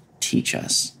can't teach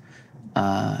us.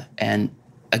 And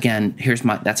again,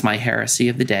 that's my heresy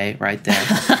of the day right there.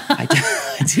 I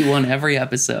do on every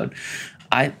episode.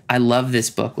 I love this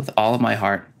book with all of my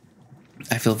heart.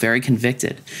 I feel very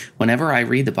convicted whenever I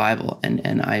read the Bible,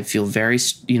 and I feel very,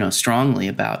 strongly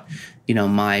about,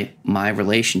 my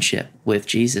relationship with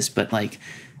Jesus. But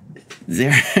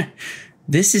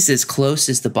this is as close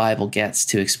as the Bible gets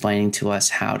to explaining to us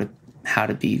how to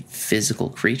be physical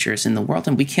creatures in the world,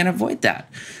 and we can't avoid that.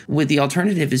 The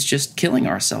alternative is just killing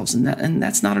ourselves, and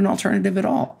that's not an alternative at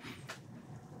all.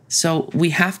 So we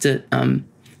have to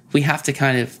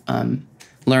kind of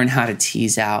learn how to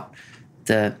tease out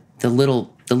the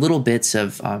little bits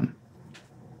of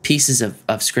pieces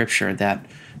of Scripture that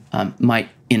might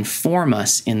inform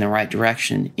us in the right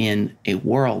direction in a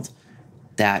world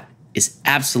that is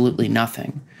absolutely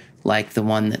nothing like the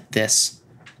one that this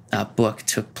book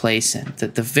took place in.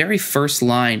 The very first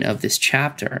line of this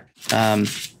chapter,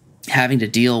 having to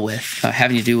do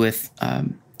with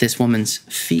this woman's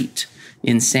feet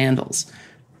in sandals.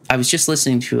 I was just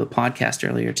listening to a podcast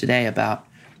earlier today about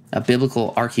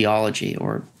biblical archaeology,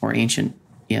 or ancient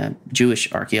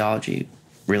Jewish archaeology,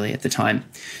 really at the time,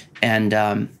 and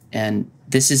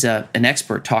this is an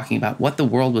expert talking about what the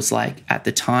world was like at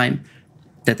the time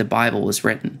that the Bible was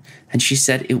written, and she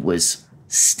said it was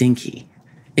stinky.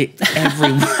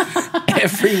 Everyone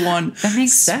that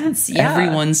makes sense. Yeah.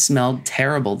 Everyone smelled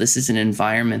terrible. This is an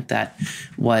environment that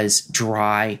was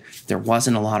dry. There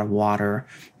wasn't a lot of water.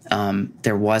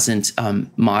 There wasn't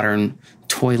modern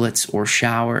toilets or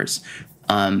showers.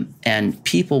 And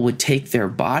people would take their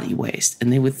body waste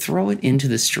and they would throw it into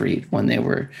the street when they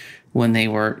were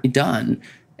done.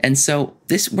 And so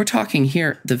we're talking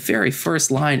here, the very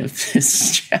first line of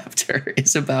this chapter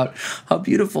is about how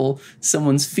beautiful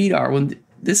someone's feet are when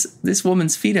this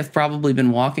woman's feet have probably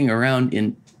been walking around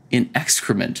in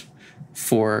excrement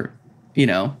for the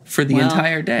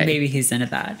entire day. Maybe he's into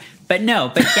that. But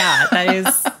yeah,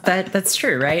 that's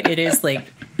true, right? It is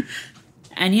like,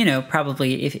 and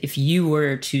probably if you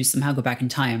were to somehow go back in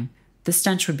time, the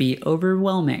stench would be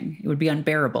overwhelming. It would be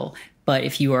unbearable. But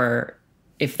if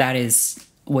that is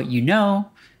what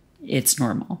it's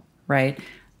normal, right?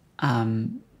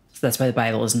 So that's why the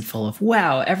Bible isn't full of,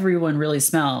 wow, everyone really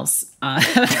smells.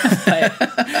 But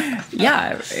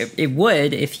yeah, it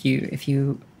would if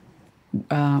you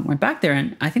went back there.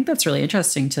 And I think that's really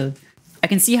interesting I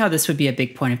can see how this would be a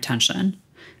big point of tension,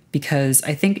 because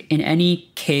I think in any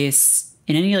case,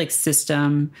 in any like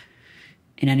system,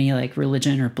 in any like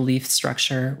religion or belief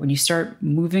structure, when you start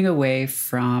moving away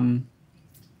from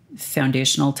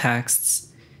foundational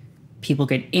texts, people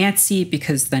get antsy,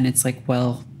 because then it's like,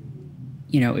 well,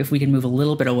 if we can move a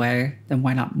little bit away, then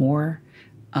why not more?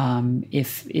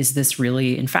 Is this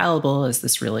really infallible? Is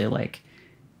this really like,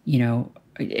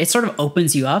 it sort of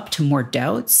opens you up to more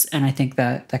doubts. And I think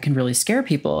that can really scare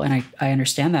people. And I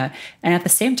understand that. And at the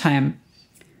same time,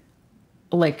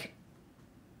 like,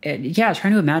 trying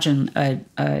to imagine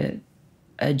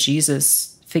a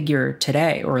Jesus figure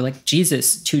today, or like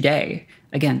Jesus today,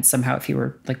 again, somehow if he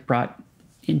were like brought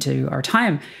into our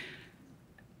time,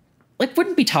 like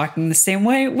wouldn't be talking the same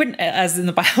way, wouldn't, as in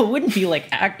the Bible, wouldn't be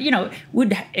like,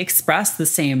 would express the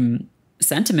same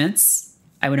sentiments,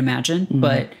 I would imagine,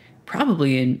 but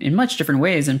probably in much different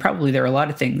ways. And probably there are a lot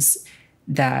of things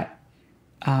that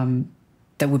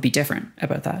would be different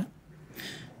about that.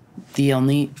 The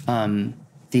only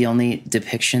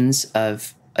depictions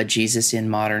of a Jesus in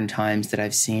modern times that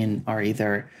I've seen are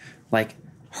either like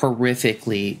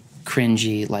horrifically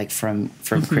cringy, like from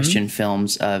Christian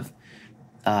films of,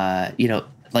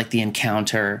 like The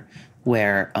Encounter,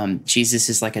 where Jesus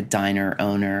is like a diner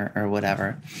owner or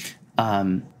whatever,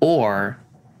 or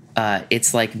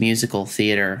it's like musical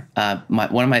theater.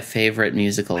 One of my favorite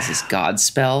musicals is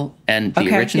Godspell, and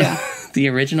the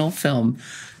original film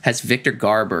has Victor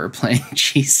Garber playing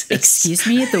Jesus. Excuse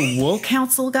me, the Wool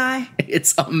Council guy?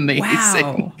 It's amazing.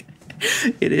 Wow.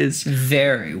 It is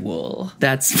very wool.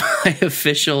 That's my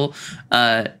official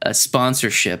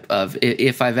sponsorship of,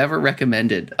 if I've ever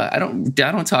recommended. I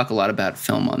don't talk a lot about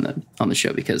film on the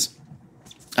show, because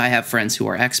I have friends who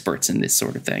are experts in this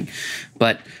sort of thing.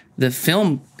 But the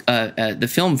film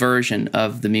version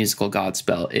of the musical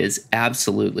Godspell is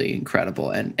absolutely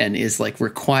incredible, and is like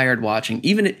required watching,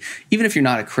 even if you're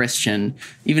not a Christian,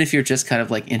 even if you're just kind of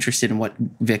like interested in what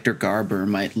Victor Garber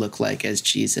might look like as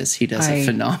Jesus. He does a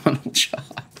phenomenal job.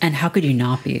 And how could you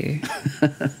not be?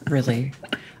 Really?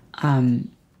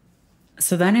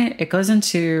 So then it goes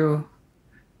into,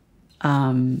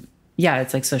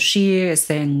 it's like, so she is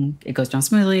saying it goes down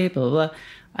smoothly, blah, blah, blah.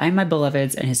 I'm my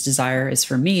beloved's and his desire is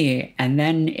for me. And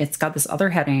then it's got this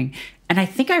other heading. And I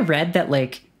think I read that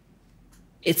like,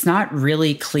 it's not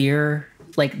really clear.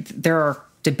 Like there are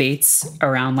debates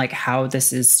around like how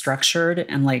this is structured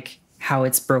and like how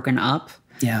it's broken up.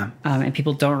 Yeah. And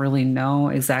people don't really know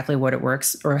exactly what it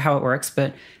works or how it works.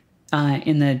 But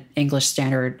in the English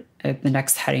Standard, the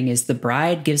next heading is "The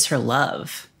Bride Gives Her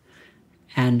Love."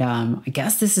 And I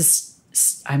guess this is,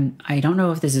 I don't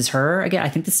know if this is her again. I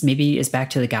think this maybe is back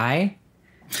to the guy.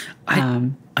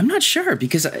 I'm not sure,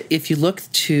 because if you look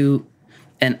to,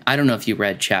 and I don't know if you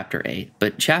read chapter 8,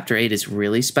 but chapter 8 is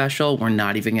really special. We're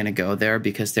not even going to go there,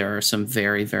 because there are some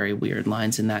very, very weird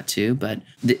lines in that too. But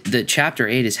the chapter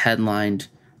 8 is headlined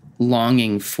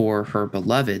 "Longing for Her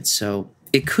Beloved." So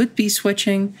it could be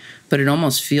switching, but it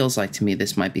almost feels like to me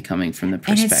this might be coming from the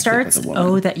perspective of the woman.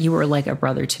 "Oh, that you were like a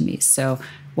brother to me." So,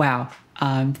 wow.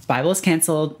 The Bible is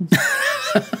canceled.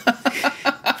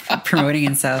 Promoting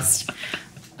incest.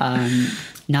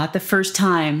 Not the first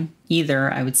time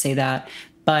either, I would say that.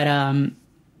 But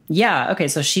okay,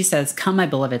 so she says, "Come, my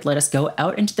beloved, let us go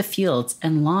out into the fields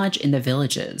and lodge in the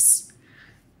villages."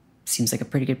 Seems like a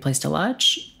pretty good place to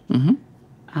lodge.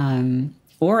 Mm-hmm.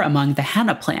 Or among the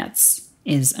henna plants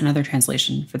is another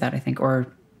translation for that, I think. Or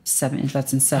 7,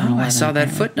 that's in 7. I saw that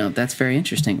footnote. That's very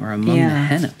interesting. Or among the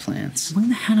henna plants. Among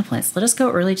the henna plants. Let us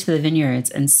go early to the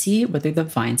vineyards and see whether the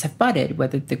vines have budded,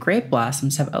 whether the grape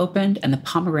blossoms have opened, and the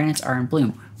pomegranates are in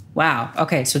bloom. Wow.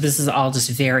 Okay, so this is all just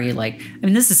very like, I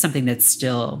mean, this is something that's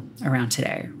still around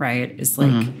today, right? It's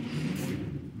like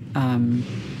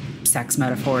sex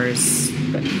metaphors,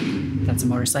 but that's a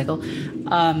motorcycle.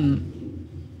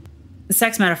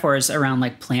 Sex metaphors around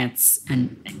like plants,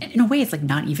 and in a way it's like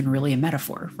not even really a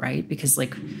metaphor, right? Because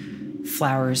like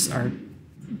flowers are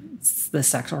the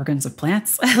sex organs of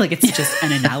plants. Like it's just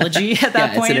an analogy at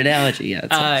that point. It's an analogy.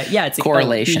 Yeah, it's a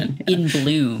correlation. Like, in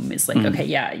bloom is like, okay,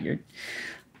 yeah, you're.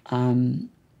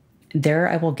 There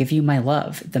I will give you my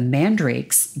love. The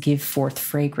mandrakes give forth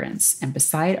fragrance, and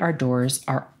beside our doors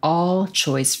are all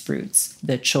choice fruits,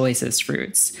 the choicest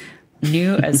fruits,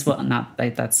 new as well. Not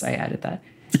that's I added that.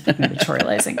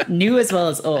 Editorializing. New as well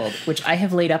as old, which I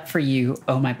have laid up for you,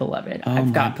 oh my beloved.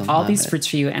 I've got all these fruits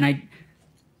for you, and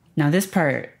now this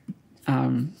part. I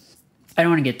don't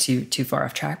want to get too far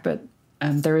off track, but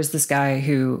there was this guy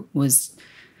who was,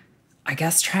 I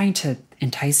guess, trying to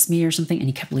entice me or something, and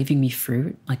he kept leaving me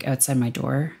fruit like outside my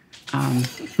door.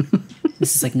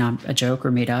 This is like not a joke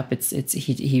or made up.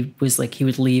 He was like, he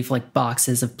would leave like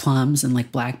boxes of plums and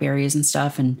like blackberries and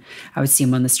stuff, and I would see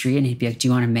him on the street and he'd be like, do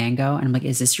you want a mango? And I'm like,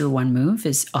 is this your one move,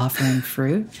 is offering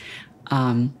fruit?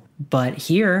 But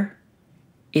here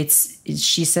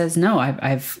she says, no,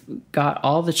 I've got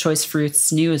all the choice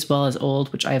fruits, new as well as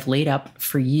old, which I have laid up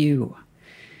for you.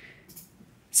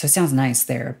 So it sounds nice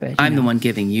there, but I'm the one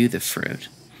giving you the fruit.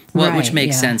 Well, right, which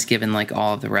makes sense given like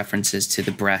all of the references to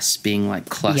the breasts being like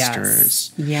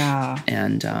clusters. Yes.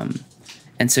 Yeah.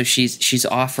 And so she's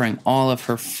offering all of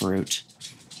her fruit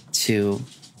to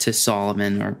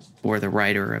Solomon or the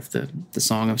writer of the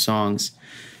Song of Songs.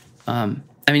 I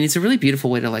mean, it's a really beautiful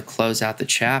way to like close out the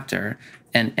chapter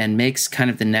and makes kind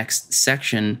of the next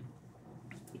section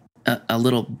a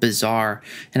little bizarre.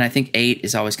 And I think 8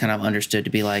 is always kind of understood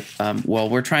to be like, well,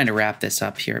 we're trying to wrap this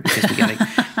up here because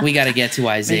we gotta get to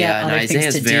Isaiah, and Isaiah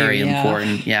is very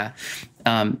important. Yeah.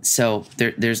 So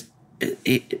there's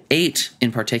 8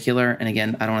 in particular, and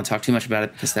again, I don't want to talk too much about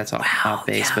it because that's off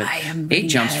base, but 8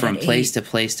 jumps from place to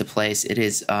place to place. It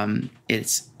is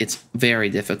it's very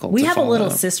difficult. We to have follow. A little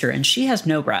sister, and she has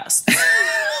no breasts.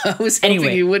 I was hoping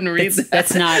you wouldn't read that.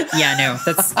 That's not. Yeah, no.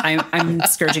 That's I'm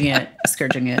scourging it.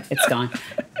 It's gone.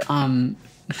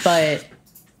 But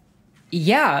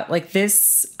yeah, like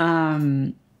this.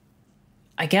 I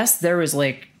guess there was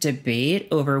like debate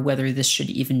over whether this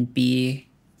should even be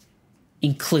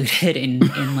included in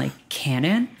like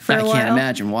canon for a while. I can't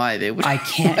imagine why they would. I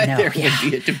can't. Why no, there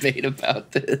would be a debate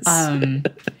about this.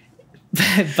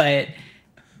 But.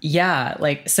 Yeah,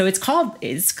 like so it's called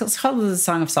the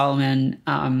Song of Solomon.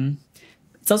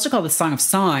 It's also called the Song of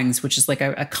Songs, which is like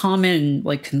a common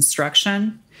like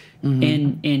construction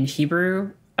in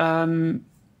Hebrew around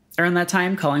that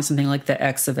time, calling something like the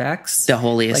X of X, the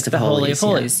holiest like of the holies. Holy of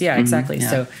Holies. Yeah, exactly. Yeah.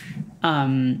 So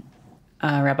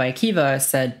Rabbi Akiva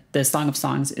said the Song of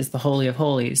Songs is the Holy of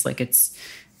Holies. Like it's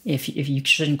if you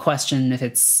shouldn't question if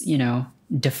it's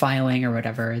defiling or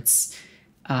whatever. It's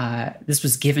this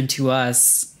was given to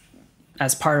us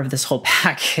as part of this whole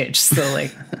package. So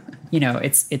like,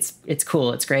 it's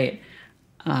cool. It's great.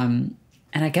 And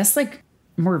I guess like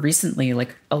more recently,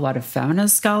 like a lot of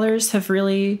feminist scholars have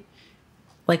really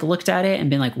like looked at it and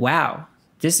been like, wow,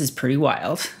 this is pretty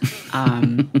wild.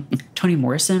 Toni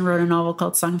Morrison wrote a novel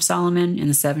called Song of Solomon in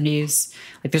the 70s.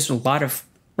 Like there's a lot of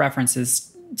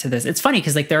references to this. It's funny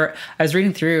because like I was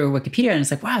reading through Wikipedia and it's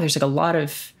like, wow, there's like a lot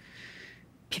of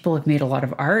people have made a lot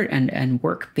of art and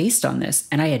work based on this,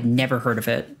 and I had never heard of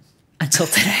it until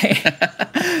today.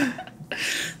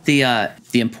 The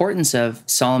importance of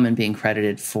Solomon being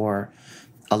credited for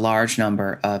a large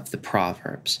number of the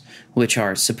Proverbs, which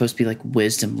are supposed to be like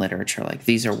wisdom literature, like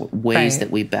these are ways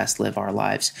that we best live our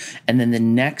lives. And then the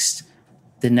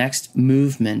next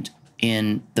movement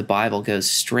in the Bible goes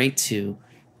straight to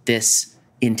this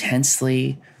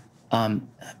intensely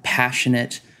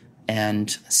passionate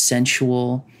and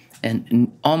sensual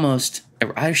and almost,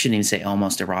 I shouldn't even say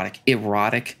almost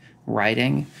erotic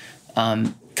writing,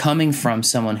 coming from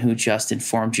someone who just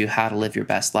informed you how to live your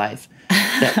best life.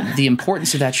 That the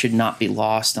importance of that should not be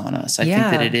lost on us. I think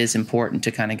that it is important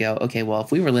to kind of go, okay, well,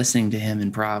 if we were listening to him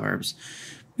in Proverbs,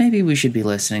 maybe we should be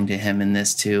listening to him in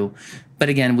this too. But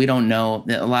again, we don't know.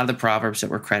 A lot of the Proverbs that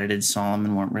were credited to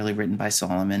Solomon weren't really written by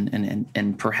Solomon,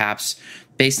 and perhaps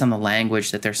based on the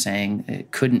language that they're saying,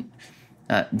 it couldn't.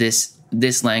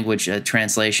 This language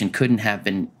translation couldn't have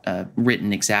been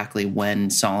written exactly when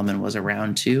Solomon was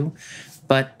around too.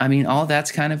 But I mean, all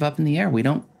that's kind of up in the air. We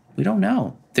don't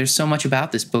know. There's so much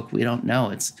about this book we don't know.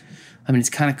 It's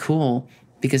kind of cool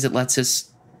because it lets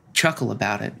us chuckle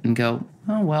about it and go,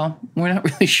 oh well, we're not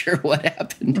really sure what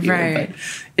happened here. Right. But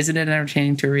isn't it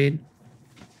entertaining to read?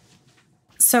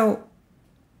 So,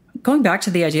 going back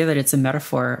to the idea that it's a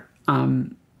metaphor,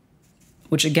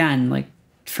 which again, like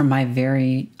from my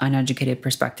very uneducated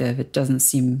perspective, it doesn't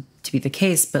seem to be the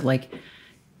case. But like,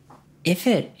 if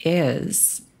it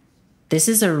is, this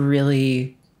is a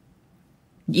really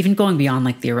even going beyond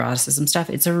like the eroticism stuff,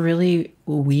 it's a really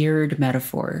weird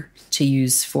metaphor to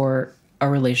use for a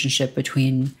relationship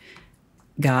between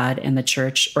God and the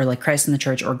church, or like Christ and the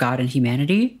church, or God and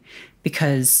humanity,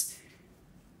 because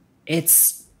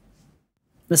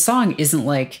the song isn't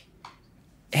like,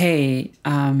 hey,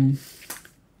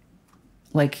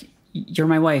 like, you're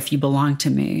my wife, you belong to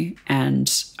me,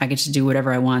 and I get to do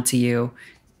whatever I want to you.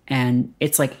 And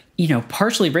it's like, you know,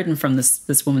 partially written from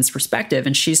this woman's perspective.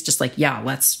 And she's just like, yeah,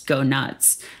 let's go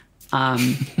nuts.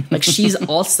 Like she's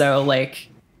also like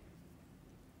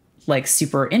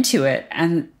super into it.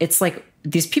 And it's like,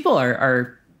 these people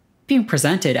are being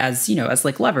presented as, you know, as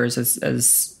like lovers,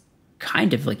 as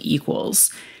kind of like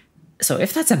equals. So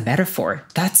if that's a metaphor,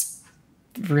 that's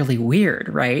really weird,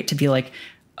 right? To be like,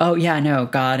 oh yeah, no,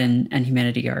 God and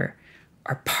humanity are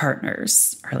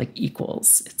partners, are like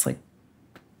equals. It's like,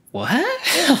 what?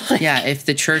 Like, yeah, if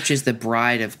the church is the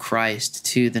bride of Christ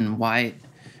too, then why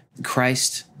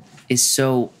Christ is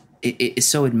so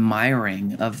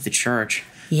admiring of the church?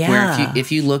 yeah. Where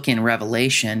if you look in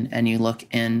Revelation and you look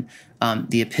in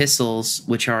the epistles,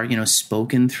 which are, you know,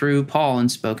 spoken through Paul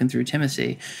and spoken through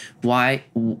Timothy, why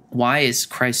is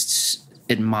Christ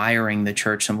admiring the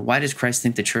church? Why does Christ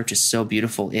think the church is so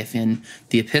beautiful if in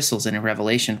the epistles and in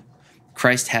Revelation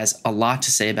Christ has a lot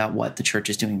to say about what the church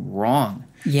is doing wrong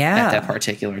at that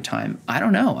particular time? I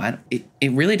don't know.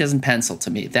 It really doesn't pencil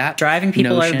to me. That driving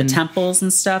people out of the temples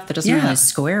and stuff, that doesn't really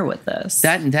square with this.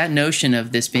 That notion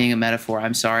of this being a metaphor,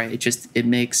 I'm sorry, it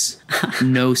makes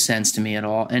no sense to me at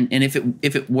all. And if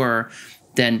it were,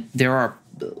 then there are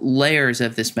layers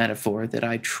of this metaphor that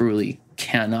I truly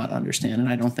cannot understand, and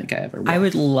I don't think I ever will. I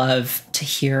would love to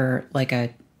hear like a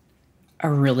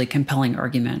really compelling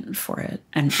argument for it.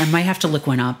 And I might have to look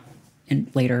one up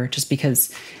later, just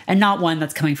because, and not one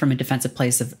that's coming from a defensive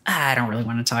place of, I don't really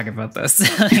want to talk about this.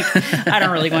 Like, I don't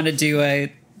really want to do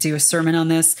a sermon on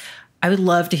this. I would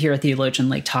love to hear a theologian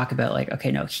like talk about like,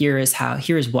 okay, no, here's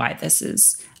why this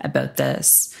is about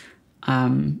this.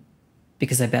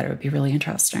 Because I bet it would be really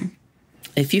interesting.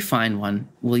 If you find one,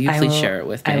 will you please share it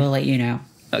with me? I will let you know.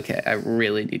 Okay. I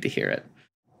really need to hear it.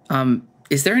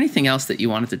 Is there anything else that you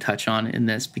wanted to touch on in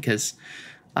this? Because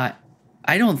I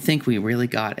don't think we really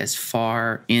got as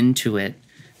far into it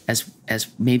as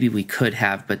maybe we could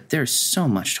have, but there's so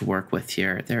much to work with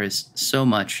here. There is so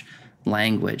much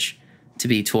language to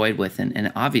be toyed with. And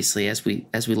obviously, as we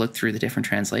looked through the different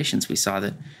translations, we saw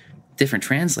that different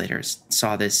translators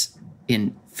saw this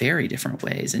in very different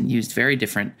ways and used very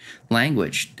different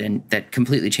language, and that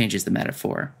completely changes the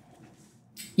metaphor.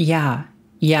 Yeah.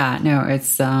 Yeah. No,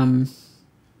 it's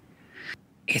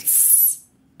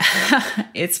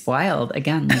it's wild.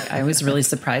 Again, like I was really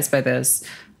surprised by this,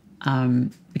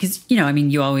 because, you know, I mean,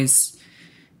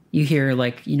 you hear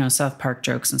like, you know, South Park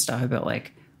jokes and stuff about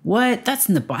like, what, that's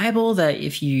in the Bible, that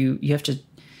if you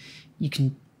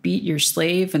can beat your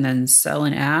slave and then sell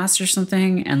an ass or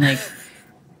something. And like,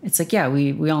 it's like, yeah,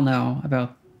 we all know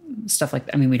about stuff like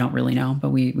that. I mean, we don't really know, but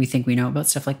we think we know about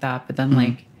stuff like that. But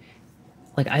then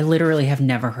like I literally have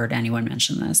never heard anyone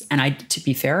mention this. And to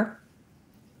be fair,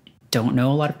 don't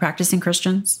know a lot of practicing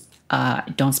Christians.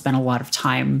 Don't spend a lot of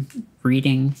time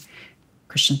reading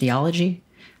Christian theology,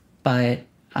 but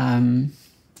I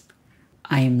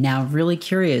am now really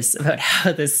curious about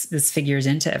how this figures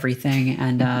into everything.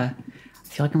 And I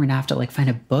feel like I'm gonna have to like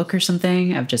find a book or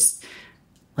something of just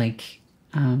like,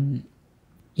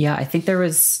 yeah, I think there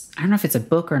was, I don't know if it's a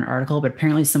book or an article, but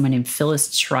apparently someone named Phyllis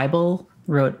Schreibel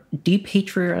wrote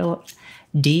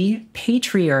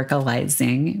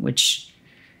Depatriarchalizing, That's which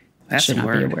should a not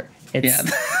word. be a word.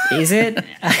 Is it?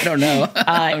 I don't know.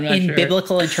 I'm not in sure.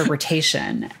 biblical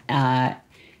interpretation, and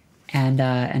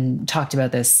talked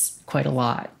about this quite a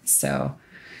lot. So,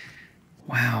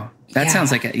 wow, that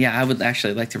sounds like I would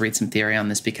actually like to read some theory on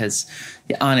this, because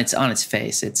on its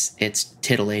face, it's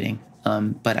titillating.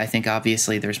 But I think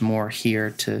obviously there's more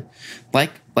here to,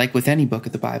 like with any book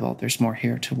of the Bible, there's more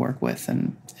here to work with,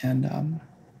 and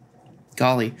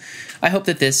golly, I hope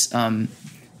that this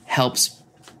helps.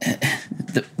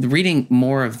 The reading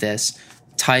more of this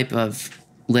type of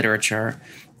literature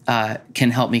can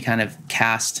help me kind of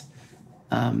cast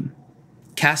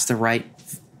the right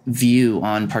view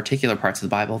on particular parts of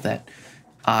the Bible that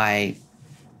I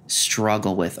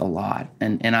struggle with a lot.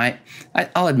 And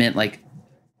I'll admit, like,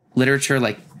 literature,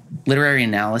 like literary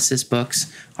analysis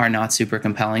books are not super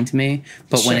compelling to me,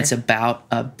 but when it's about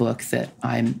a book that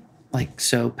I'm like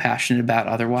so passionate about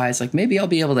otherwise, like maybe I'll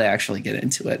be able to actually get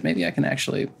into it. Maybe I can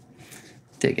actually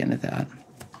dig into that.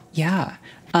 Yeah.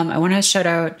 I want to shout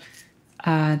out,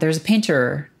 there's a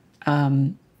painter,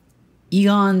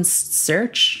 Egon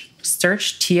Search,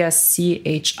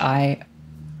 TSCHI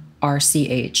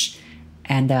RCH.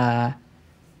 And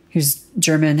he was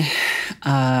German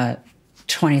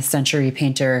 20th century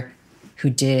painter who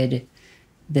did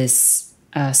this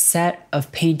set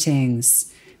of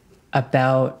paintings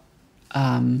about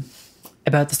the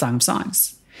Song of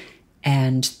Songs.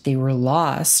 And they were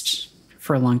lost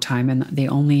for a long time, and they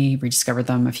only rediscovered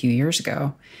them a few years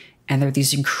ago. And they're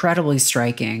these incredibly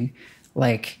striking,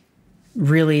 like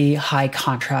really high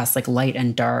contrast, like light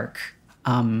and dark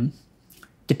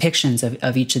depictions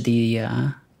of each of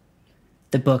the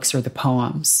books or the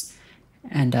poems.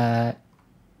 And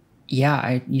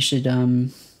you should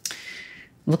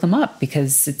look them up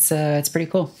because it's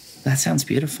pretty cool. That sounds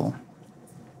beautiful.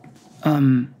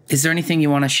 Is there anything you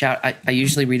want to shout? I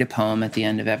usually read a poem at the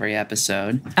end of every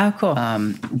episode. Oh, cool.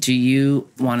 Do you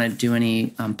want to do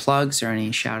any plugs or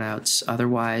any shout outs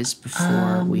otherwise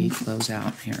before we close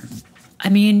out here? I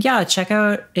mean, yeah, check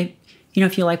out if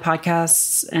you like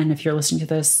podcasts, and if you're listening to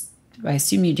this, I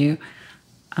assume you do,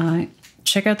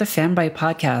 check out the Fanbite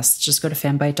podcast. Just go to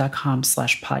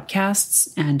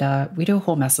fanbite.com/podcasts, and we do a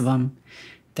whole mess of them.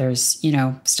 There's,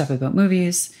 stuff about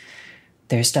movies.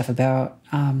 There's stuff about,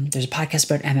 there's a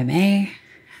podcast about MMA.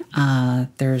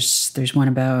 There's one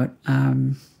about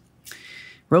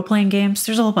role-playing games.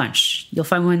 There's a whole bunch. You'll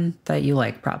find one that you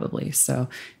like probably. So,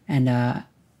 and I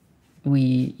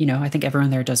think everyone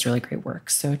there does really great work.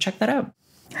 So check that out.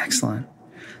 Excellent.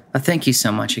 Thank you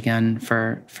so much again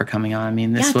for coming on. I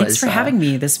mean, thanks for having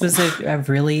me. This was a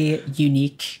really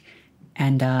unique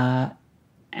and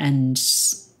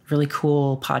really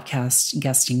cool podcast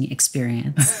guesting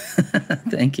experience.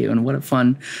 Thank you. And what a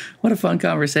fun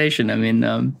conversation. I mean,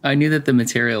 I knew that the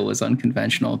material was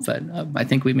unconventional, but I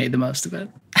think we made the most of it.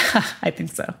 I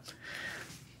think so.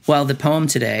 Well, the poem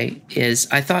today is,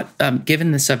 I thought,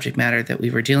 given the subject matter that we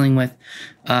were dealing with,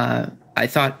 I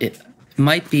thought it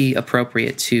might be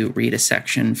appropriate to read a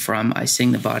section from I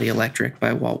Sing the Body Electric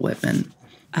by Walt Whitman.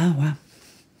 Oh,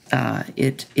 wow.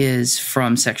 It is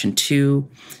from section 2.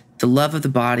 The love of the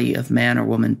body of man or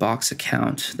woman box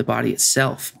account. The body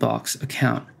itself box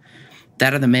account.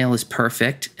 That of the male is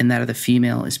perfect, and that of the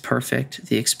female is perfect.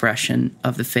 The expression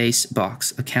of the face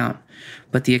box account.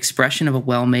 But the expression of a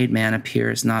well-made man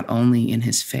appears not only in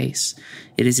his face,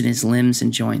 it is in his limbs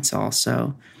and joints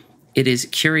also. It is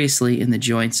curiously in the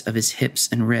joints of his hips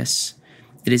and wrists.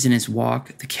 It is in his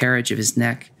walk, the carriage of his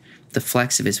neck, the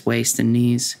flex of his waist and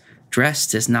knees. Dress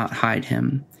does not hide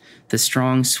him. The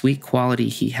strong, sweet quality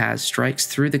he has strikes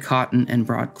through the cotton and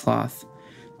broadcloth.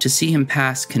 To see him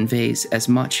pass conveys as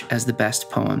much as the best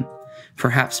poem,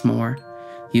 perhaps more.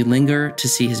 You linger to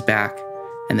see his back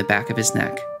and the back of his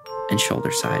neck and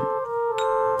shoulder side.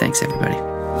 Thanks, everybody.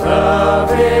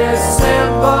 Love is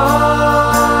simple.